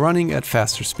while running at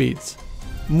faster speeds.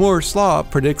 Moore's law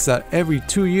predicts that every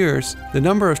 2 years, the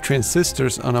number of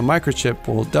transistors on a microchip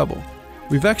will double.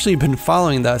 We've actually been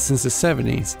following that since the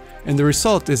 70s, and the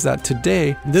result is that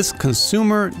today, this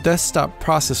consumer desktop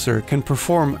processor can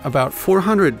perform about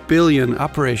 400 billion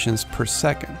operations per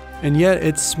second, and yet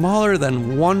it's smaller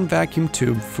than one vacuum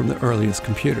tube from the earliest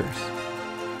computers.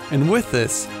 And with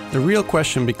this, the real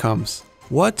question becomes,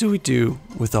 what do we do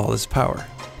with all this power?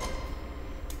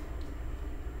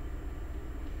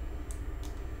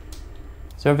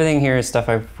 So everything here is stuff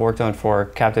I've worked on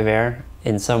for CaptiveAire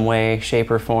in some way,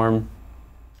 shape, or form.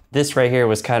 This right here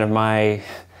was kind of my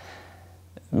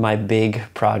big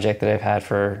project that I've had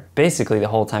for basically the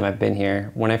whole time I've been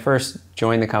here. When I first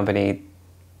joined the company,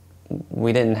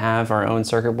 we didn't have our own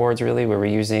circuit boards really. We were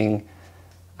using,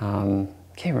 can't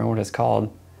remember what it's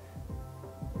called.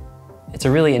 It's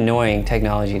a really annoying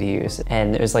technology to use.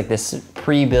 And there's like this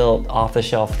pre-built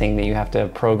off-the-shelf thing that you have to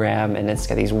program, and it's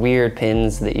got these weird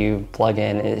pins that you plug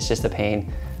in, and it's just a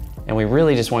pain. And we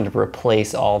really just wanted to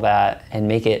replace all that and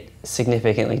make it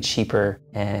significantly cheaper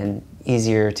and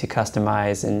easier to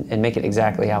customize and make it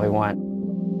exactly how we want.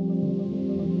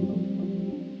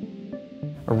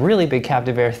 A really big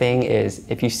CaptiveAire thing is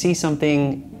if you see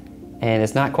something and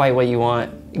it's not quite what you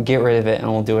want, get rid of it and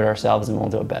we'll do it ourselves and we'll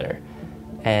do it better.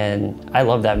 And I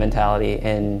love that mentality,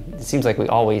 and it seems like we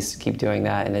always keep doing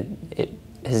that, and it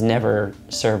has never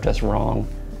served us wrong.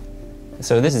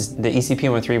 So this is the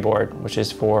ECP103 board, which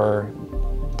is for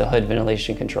the hood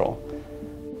ventilation control.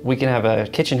 We can have a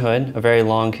kitchen hood, a very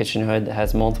long kitchen hood that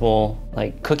has multiple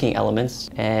like cooking elements,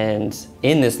 and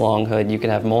in this long hood you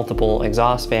can have multiple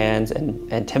exhaust fans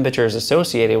and temperatures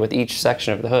associated with each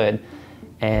section of the hood.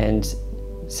 And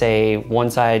say one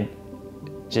side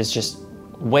is just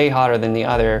way hotter than the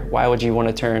other, why would you want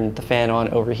to turn the fan on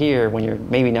over here when you're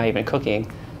maybe not even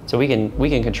cooking? So we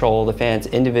can control the fans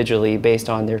individually based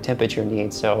on their temperature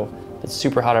needs. So if it's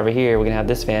super hot over here, we can have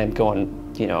this fan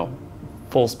going, you know,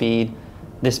 full speed,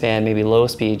 this fan maybe low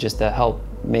speed just to help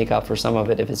make up for some of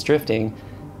it if it's drifting.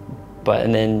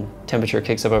 And then temperature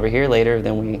kicks up over here later,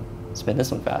 then we spin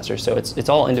this one faster. So it's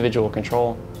all individual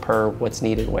control per what's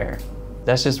needed where.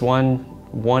 That's just one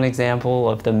example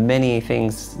of the many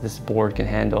things this board can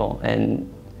handle.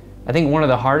 And I think one of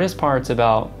the hardest parts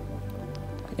about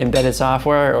embedded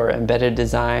software or embedded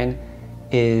design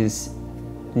is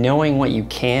knowing what you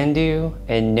can do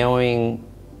and knowing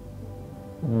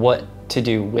what to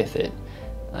do with it.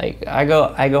 Like I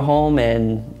go home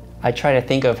and I try to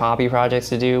think of hobby projects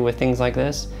to do with things like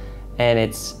this, and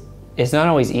it's not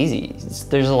always easy.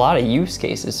 There's a lot of use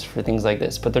cases for things like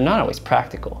this, but they're not always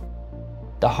practical.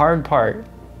 The hard part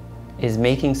is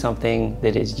making something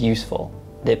that is useful,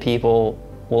 that people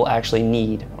will actually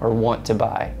need or want to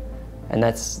buy. And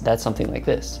that's something like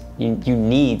this. You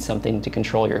need something to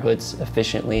control your hoods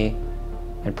efficiently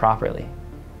and properly.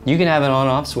 You can have an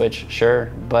on-off switch,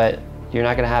 sure, but you're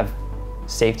not gonna have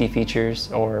safety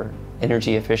features or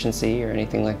energy efficiency or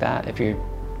anything like that if you're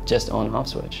just on-off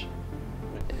switch.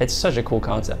 It's such a cool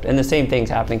concept. And the same thing's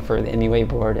happening for the MUA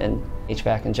board and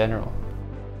HVAC in general.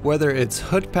 Whether it's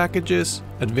hood packages,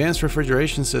 advanced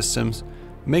refrigeration systems,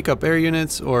 makeup air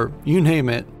units, or you name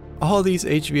it, all these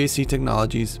HVAC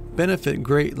technologies benefit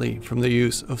greatly from the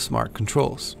use of smart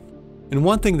controls. And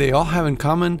one thing they all have in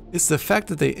common is the fact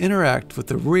that they interact with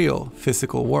the real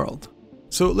physical world.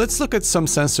 So let's look at some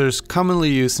sensors commonly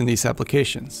used in these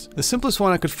applications. The simplest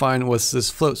one I could find was this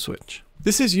float switch.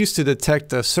 This is used to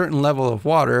detect a certain level of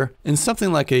water in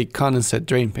something like a condensate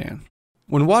drain pan.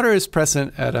 When water is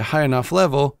present at a high enough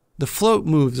level, the float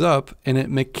moves up and it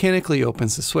mechanically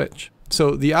opens the switch.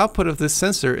 So the output of this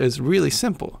sensor is really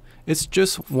simple. It's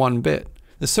just one bit.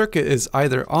 The circuit is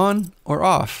either on or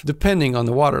off, depending on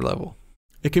the water level.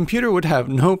 A computer would have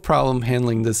no problem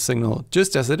handling this signal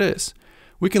just as it is.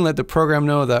 We can let the program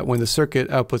know that when the circuit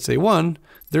outputs a 1,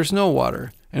 there's no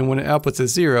water, and when it outputs a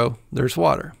 0, there's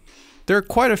water. There are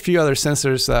quite a few other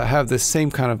sensors that have this same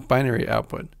kind of binary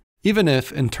output, even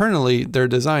if internally their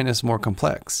design is more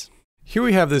complex. Here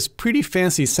we have this pretty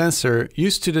fancy sensor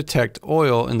used to detect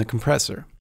oil in the compressor.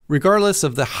 Regardless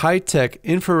of the high-tech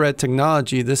infrared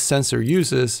technology this sensor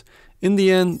uses, in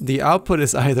the end, the output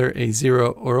is either a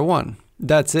 0 or a 1.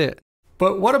 That's it.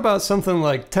 But what about something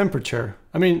like temperature?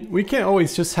 I mean, we can't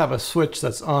always just have a switch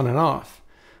that's on and off.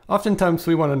 Oftentimes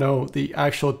we want to know the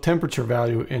actual temperature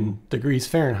value in degrees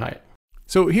Fahrenheit.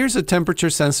 So here's a temperature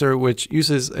sensor which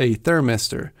uses a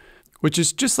thermistor, which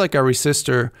is just like a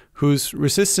resistor whose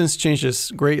resistance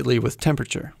changes greatly with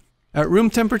temperature. At room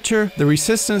temperature, the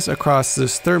resistance across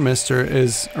this thermistor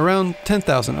is around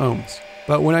 10,000 ohms.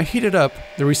 But when I heat it up,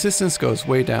 the resistance goes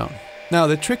way down. Now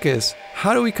the trick is,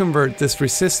 how do we convert this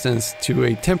resistance to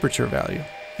a temperature value?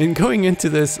 In going into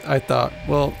this, I thought,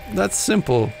 well, that's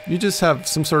simple. You just have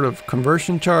some sort of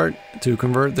conversion chart to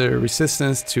convert the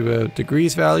resistance to a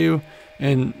degrees value,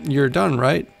 and you're done,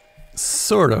 right?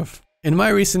 Sort of. In my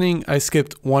reasoning, I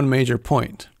skipped one major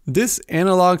point. This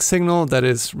analog signal that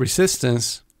is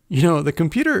resistance, the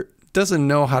computer doesn't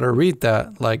know how to read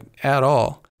that, like, at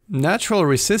all. Natural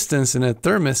resistance in a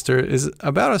thermistor is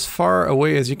about as far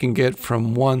away as you can get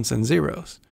from ones and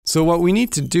zeros. So what we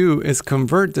need to do is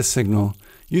convert the signal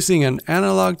using an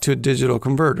analog to digital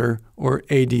converter, or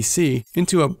ADC,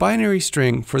 into a binary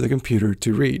string for the computer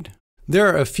to read. There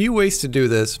are a few ways to do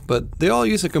this, but they all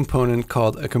use a component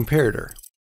called a comparator.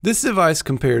 This device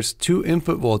compares two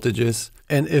input voltages,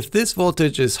 and if this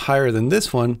voltage is higher than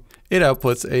this one, it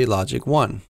outputs a logic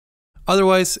 1.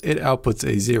 Otherwise, it outputs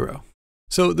a 0.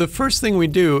 So the first thing we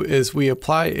do is we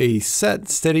apply a set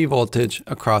steady voltage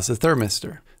across the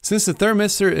thermistor. Since the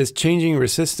thermistor is changing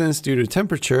resistance due to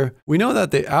temperature, we know that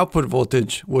the output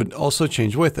voltage would also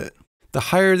change with it.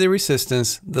 The higher the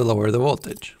resistance, the lower the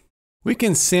voltage. We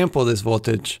can sample this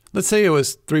voltage, let's say it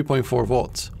was 3.4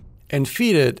 volts, and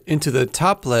feed it into the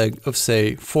top leg of,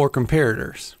 say, 4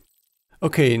 comparators.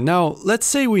 Okay, now let's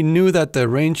say we knew that the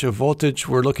range of voltage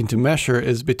we're looking to measure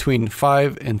is between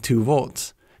 5 and 2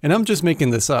 volts. And I'm just making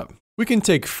this up. We can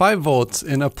take 5 volts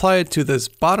and apply it to this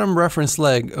bottom reference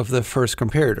leg of the first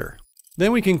comparator.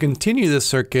 Then we can continue the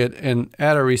circuit and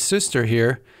add a resistor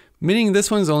here, meaning this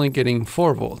one's only getting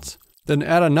 4 volts. Then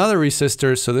add another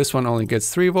resistor so this one only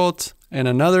gets 3 volts, and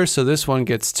another so this one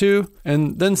gets 2,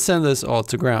 and then send this all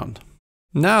to ground.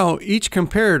 Now each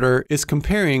comparator is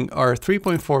comparing our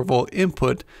 3.4 volt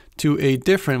input to a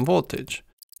different voltage.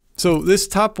 So this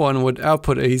top one would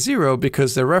output a 0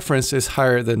 because the reference is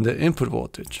higher than the input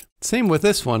voltage. Same with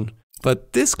this one,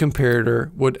 but this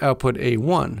comparator would output a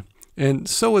 1. And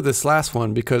so with this last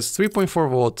one because 3.4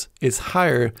 volts is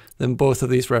higher than both of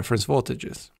these reference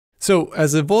voltages. So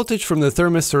as the voltage from the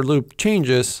thermistor loop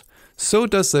changes, so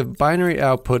does the binary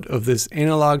output of this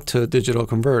analog to digital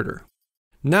converter.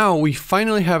 Now we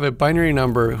finally have a binary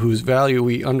number whose value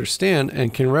we understand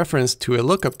and can reference to a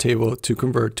lookup table to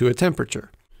convert to a temperature.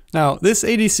 Now this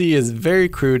ADC is very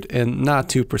crude and not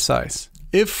too precise.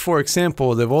 If, for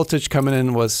example, the voltage coming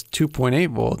in was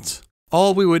 2.8 volts,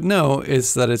 all we would know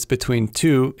is that it's between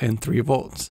 2 and 3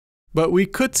 volts. But we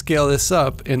could scale this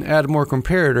up and add more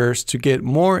comparators to get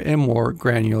more and more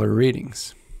granular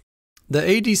readings. The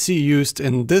ADC used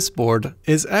in this board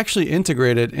is actually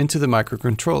integrated into the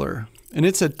microcontroller, and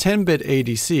it's a 10-bit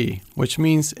ADC, which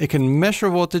means it can measure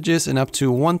voltages in up to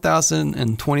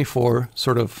 1024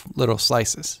 sort of little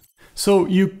slices. So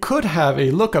you could have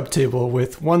a lookup table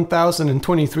with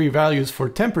 1023 values for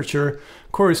temperature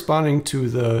corresponding to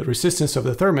the resistance of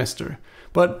the thermistor.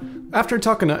 But after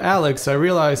talking to Alex, I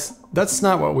realized that's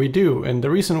not what we do, and the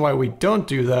reason why we don't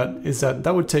do that is that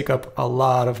that would take up a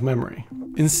lot of memory.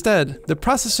 Instead, the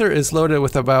processor is loaded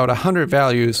with about 100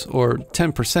 values, or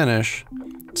 10%-ish.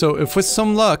 So if with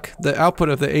some luck, the output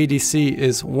of the ADC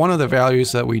is one of the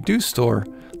values that we do store,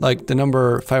 like the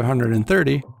number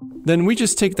 530, then we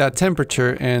just take that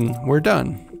temperature and we're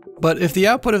done. But if the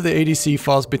output of the ADC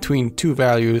falls between 2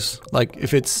 values, like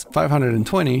if it's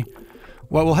 520,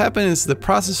 what will happen is the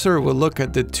processor will look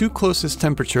at the 2 closest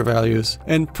temperature values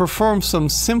and perform some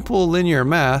simple linear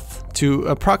math to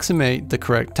approximate the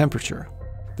correct temperature.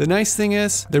 The nice thing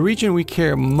is, the region we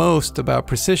care most about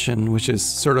precision, which is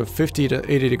sort of 50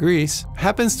 to 80 degrees,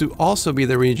 happens to also be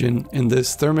the region in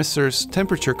this thermistor's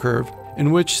temperature curve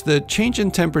in which the change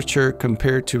in temperature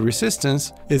compared to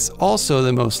resistance is also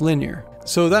the most linear.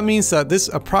 So that means that this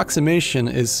approximation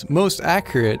is most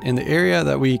accurate in the area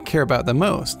that we care about the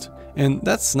most. And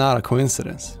that's not a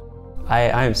coincidence. I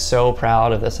am so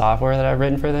proud of the software that I've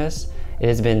written for this. It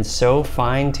has been so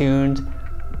fine-tuned,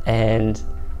 and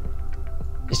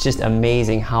it's just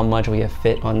amazing how much we have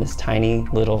fit on this tiny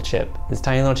little chip. This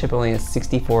tiny little chip only has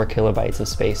 64 kilobytes of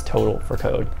space total for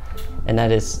code. And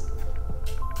that's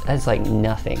like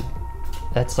nothing.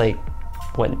 That's like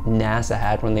what NASA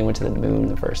had when they went to the moon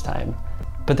the first time.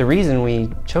 But the reason we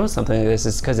chose something like this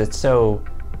is because it's so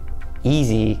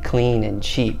easy, clean, and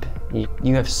cheap.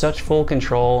 You have such full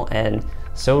control and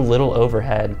so little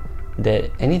overhead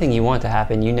that anything you want to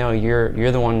happen, you know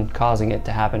you're the one causing it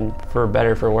to happen, for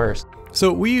better, for worse.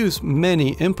 So we use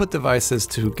many input devices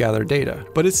to gather data,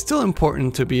 but it's still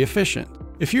important to be efficient.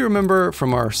 If you remember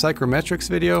from our psychrometrics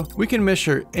video, we can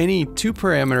measure any 2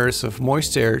 parameters of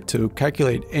moist air to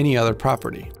calculate any other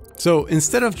property. So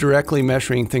instead of directly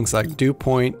measuring things like dew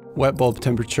point, wet bulb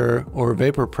temperature, or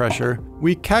vapor pressure,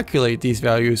 we calculate these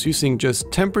values using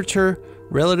just temperature,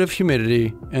 relative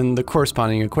humidity, and the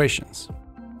corresponding equations.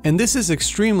 And this is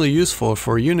extremely useful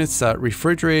for units that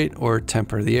refrigerate or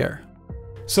temper the air.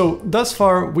 So thus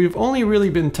far, we've only really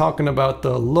been talking about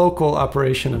the local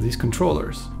operation of these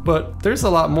controllers, but there's a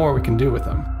lot more we can do with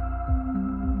them.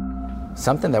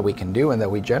 Something that we can do and that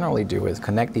we generally do is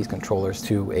connect these controllers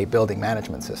to a building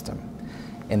management system.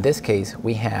 In this case,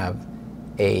 we have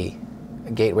a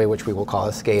gateway, which we will call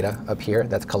a SCADA up here,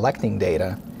 that's collecting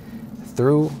data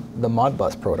through the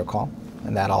Modbus protocol,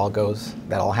 and that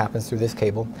all happens through this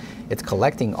cable. It's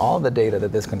collecting all the data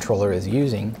that this controller is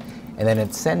using, and then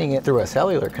it's sending it through a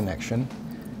cellular connection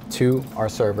to our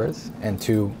servers and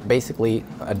to basically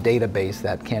a database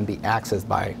that can be accessed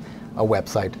by a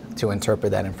website to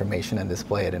interpret that information and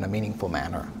display it in a meaningful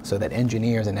manner so that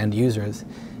engineers and end users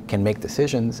can make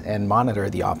decisions and monitor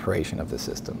the operation of the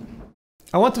system.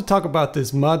 I want to talk about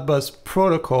this Modbus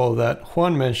protocol that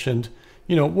Juan mentioned.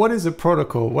 You know, what is a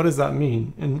protocol? What does that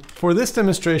mean? And for this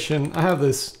demonstration, I have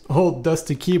this old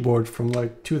dusty keyboard from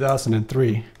like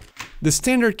 2003. The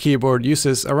standard keyboard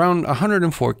uses around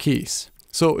 104 keys.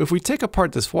 So if we take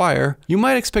apart this wire, you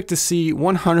might expect to see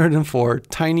 104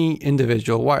 tiny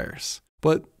individual wires.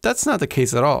 But that's not the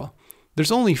case at all.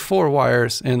 There's only 4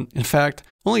 wires, and in fact,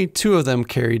 only 2 of them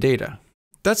carry data.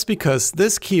 That's because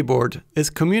this keyboard is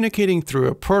communicating through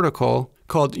a protocol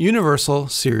called Universal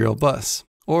Serial Bus,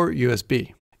 or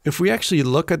USB. If we actually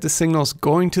look at the signals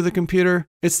going to the computer,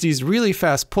 it's these really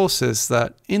fast pulses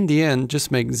that, in the end, just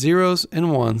make zeros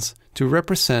and ones to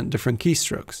represent different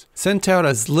keystrokes, sent out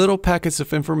as little packets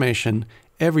of information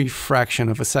every fraction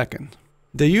of a second.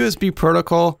 The USB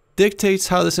protocol dictates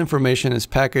how this information is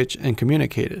packaged and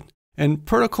communicated, and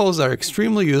protocols are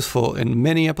extremely useful in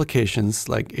many applications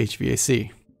like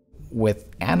HVAC. With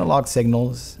analog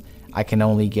signals, I can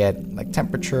only get like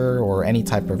temperature or any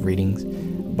type of readings,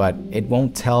 but it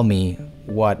won't tell me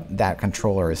what that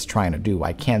controller is trying to do.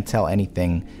 I can't tell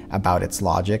anything about its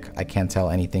logic. I can't tell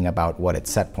anything about what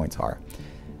its set points are.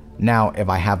 Now, if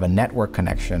I have a network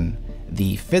connection,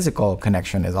 the physical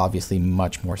connection is obviously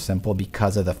much more simple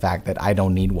because of the fact that I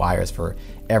don't need wires for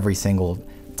every single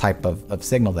type of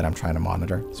signal that I'm trying to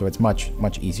monitor. So it's much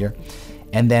easier.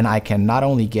 And then I can not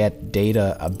only get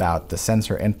data about the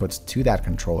sensor inputs to that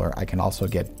controller, I can also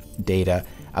get data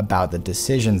about the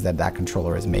decisions that that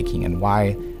controller is making and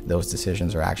why those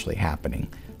decisions are actually happening.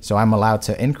 So I'm allowed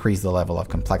to increase the level of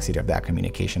complexity of that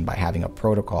communication by having a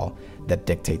protocol that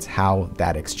dictates how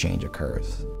that exchange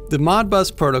occurs. The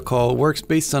Modbus protocol works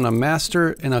based on a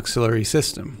master and auxiliary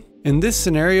system. In this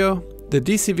scenario, the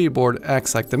DCV board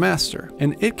acts like the master,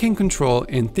 and it can control,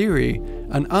 in theory,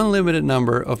 an unlimited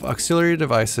number of auxiliary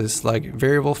devices like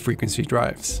variable frequency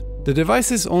drives. The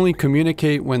devices only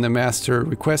communicate when the master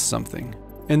requests something,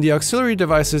 and the auxiliary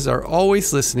devices are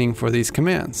always listening for these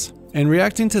commands and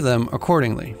reacting to them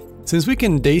accordingly. Since we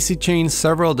can daisy chain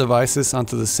several devices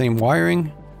onto the same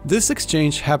wiring, this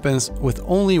exchange happens with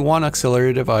only one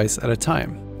auxiliary device at a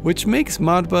time, which makes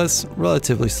Modbus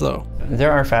relatively slow.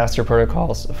 There are faster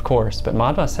protocols, of course, but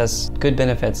Modbus has good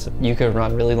benefits. You could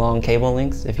run really long cable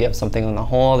links. If you have something on the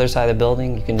whole other side of the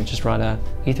building, you can just run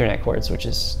Ethernet cords, which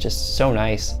is just so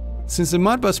nice. Since the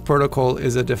Modbus protocol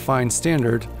is a defined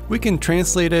standard, we can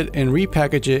translate it and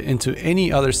repackage it into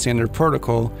any other standard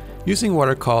protocol using what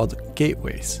are called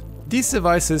gateways. These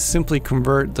devices simply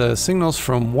convert the signals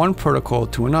from one protocol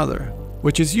to another,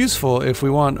 which is useful if we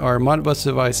want our Modbus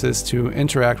devices to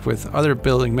interact with other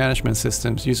building management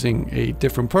systems using a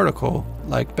different protocol,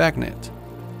 like BACnet.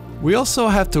 We also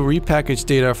have to repackage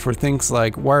data for things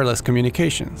like wireless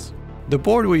communications. The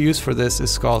board we use for this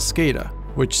is called SCADA,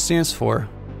 which stands for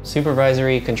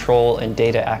Supervisory Control and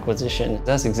Data Acquisition.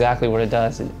 That's exactly what it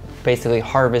does. It basically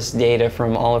harvests data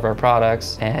from all of our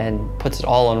products and puts it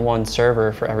all on one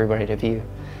server for everybody to view.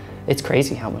 It's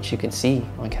crazy how much you can see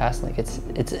on CastLink.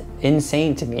 It's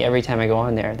insane to me every time I go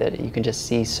on there that you can just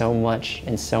see so much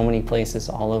in so many places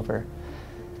all over.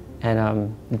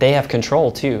 And they have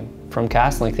control too. From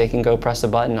CastLink, they can go press a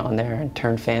button on there and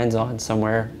turn fans on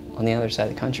somewhere on the other side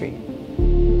of the country.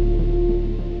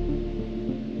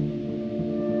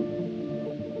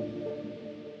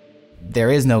 There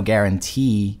is no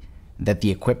guarantee that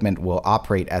the equipment will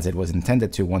operate as it was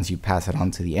intended to once you pass it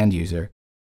on to the end user.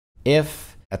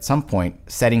 If at some point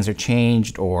settings are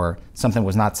changed or something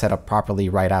was not set up properly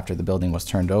right after the building was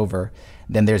turned over,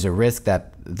 then there's a risk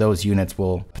that those units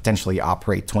will potentially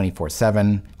operate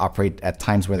 24/7, operate at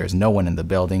times where there's no one in the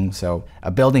building. So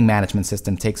a building management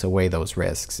system takes away those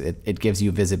risks. It gives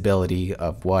you visibility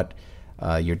of what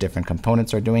your different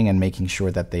components are doing and making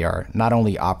sure that they are not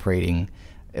only operating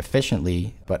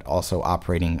efficiently, but also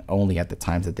operating only at the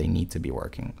times that they need to be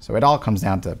working. So it all comes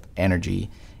down to energy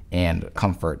and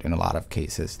comfort in a lot of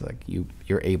cases. Like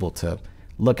you're able to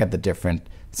look at the different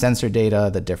sensor data,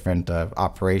 the different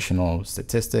operational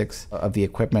statistics of the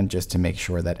equipment just to make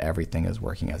sure that everything is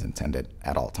working as intended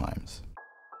at all times.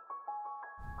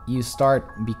 You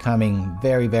start becoming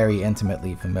very, very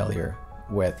intimately familiar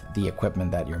with the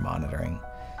equipment that you're monitoring.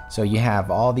 So you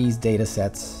have all these data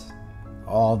sets,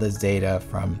 all this data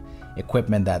from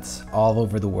equipment that's all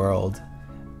over the world,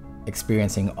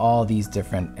 experiencing all these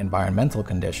different environmental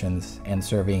conditions and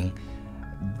serving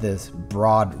this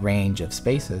broad range of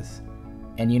spaces.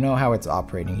 And you know how it's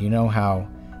operating, you know how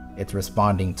it's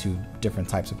responding to different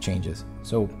types of changes.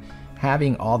 So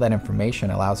having all that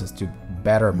information allows us to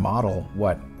better model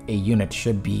what a unit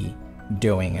should be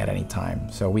doing at any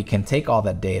time. So we can take all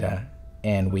that data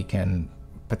and we can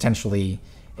potentially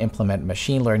implement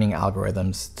machine learning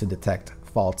algorithms to detect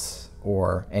faults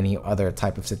or any other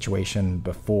type of situation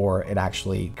before it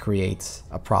actually creates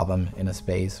a problem in a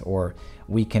space, or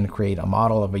we can create a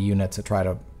model of a unit to try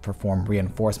to perform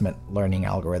reinforcement learning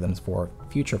algorithms for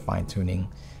future fine-tuning.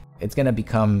 It's going to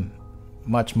become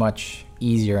much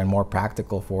easier and more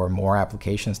practical for more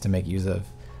applications to make use of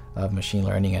machine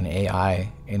learning and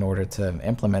AI in order to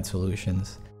implement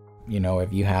solutions. You know,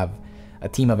 if you have a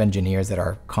team of engineers that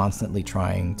are constantly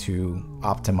trying to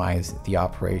optimize the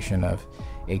operation of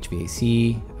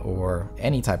HVAC or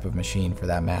any type of machine for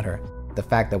that matter, the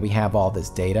fact that we have all this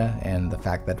data and the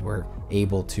fact that we're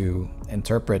able to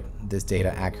interpret this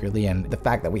data accurately and the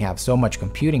fact that we have so much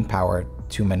computing power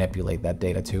to manipulate that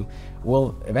data to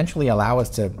will eventually allow us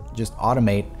to just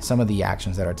automate some of the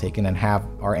actions that are taken and have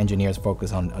our engineers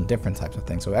focus on different types of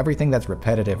things. So everything that's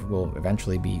repetitive will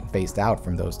eventually be phased out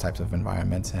from those types of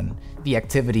environments, and the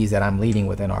activities that I'm leading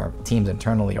within our teams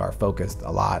internally are focused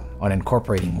a lot on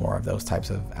incorporating more of those types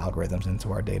of algorithms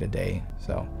into our day-to-day.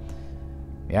 So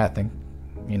yeah, I think,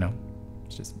 you know,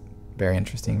 it's just very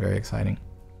interesting, very exciting.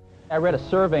 I read a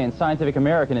survey in Scientific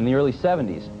American in the early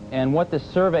 70s, and what this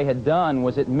survey had done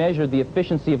was it measured the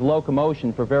efficiency of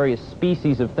locomotion for various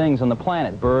species of things on the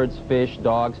planet, birds, fish,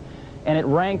 dogs, and it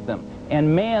ranked them.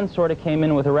 And man sort of came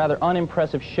in with a rather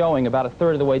unimpressive showing about a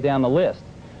third of the way down the list.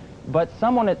 But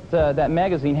someone at that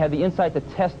magazine had the insight to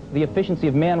test the efficiency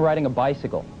of man riding a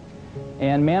bicycle.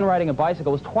 And man riding a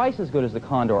bicycle was twice as good as the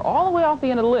condor, all the way off the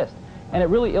end of the list. And it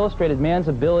really illustrated man's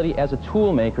ability as a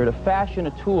tool maker to fashion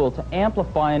a tool to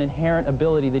amplify an inherent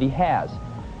ability that he has.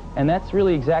 And that's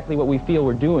really exactly what we feel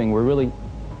we're doing. We're really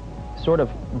sort of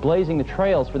blazing the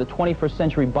trails for the 21st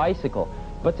century bicycle,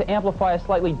 but to amplify a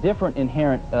slightly different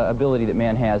inherent ability that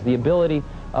man has, the ability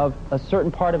of a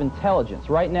certain part of intelligence.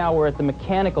 Right now we're at the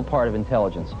mechanical part of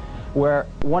intelligence, where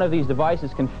one of these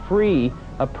devices can free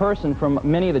a person from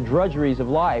many of the drudgeries of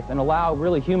life and allow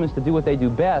really humans to do what they do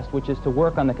best, which is to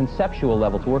work on the conceptual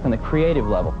level, to work on the creative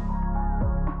level.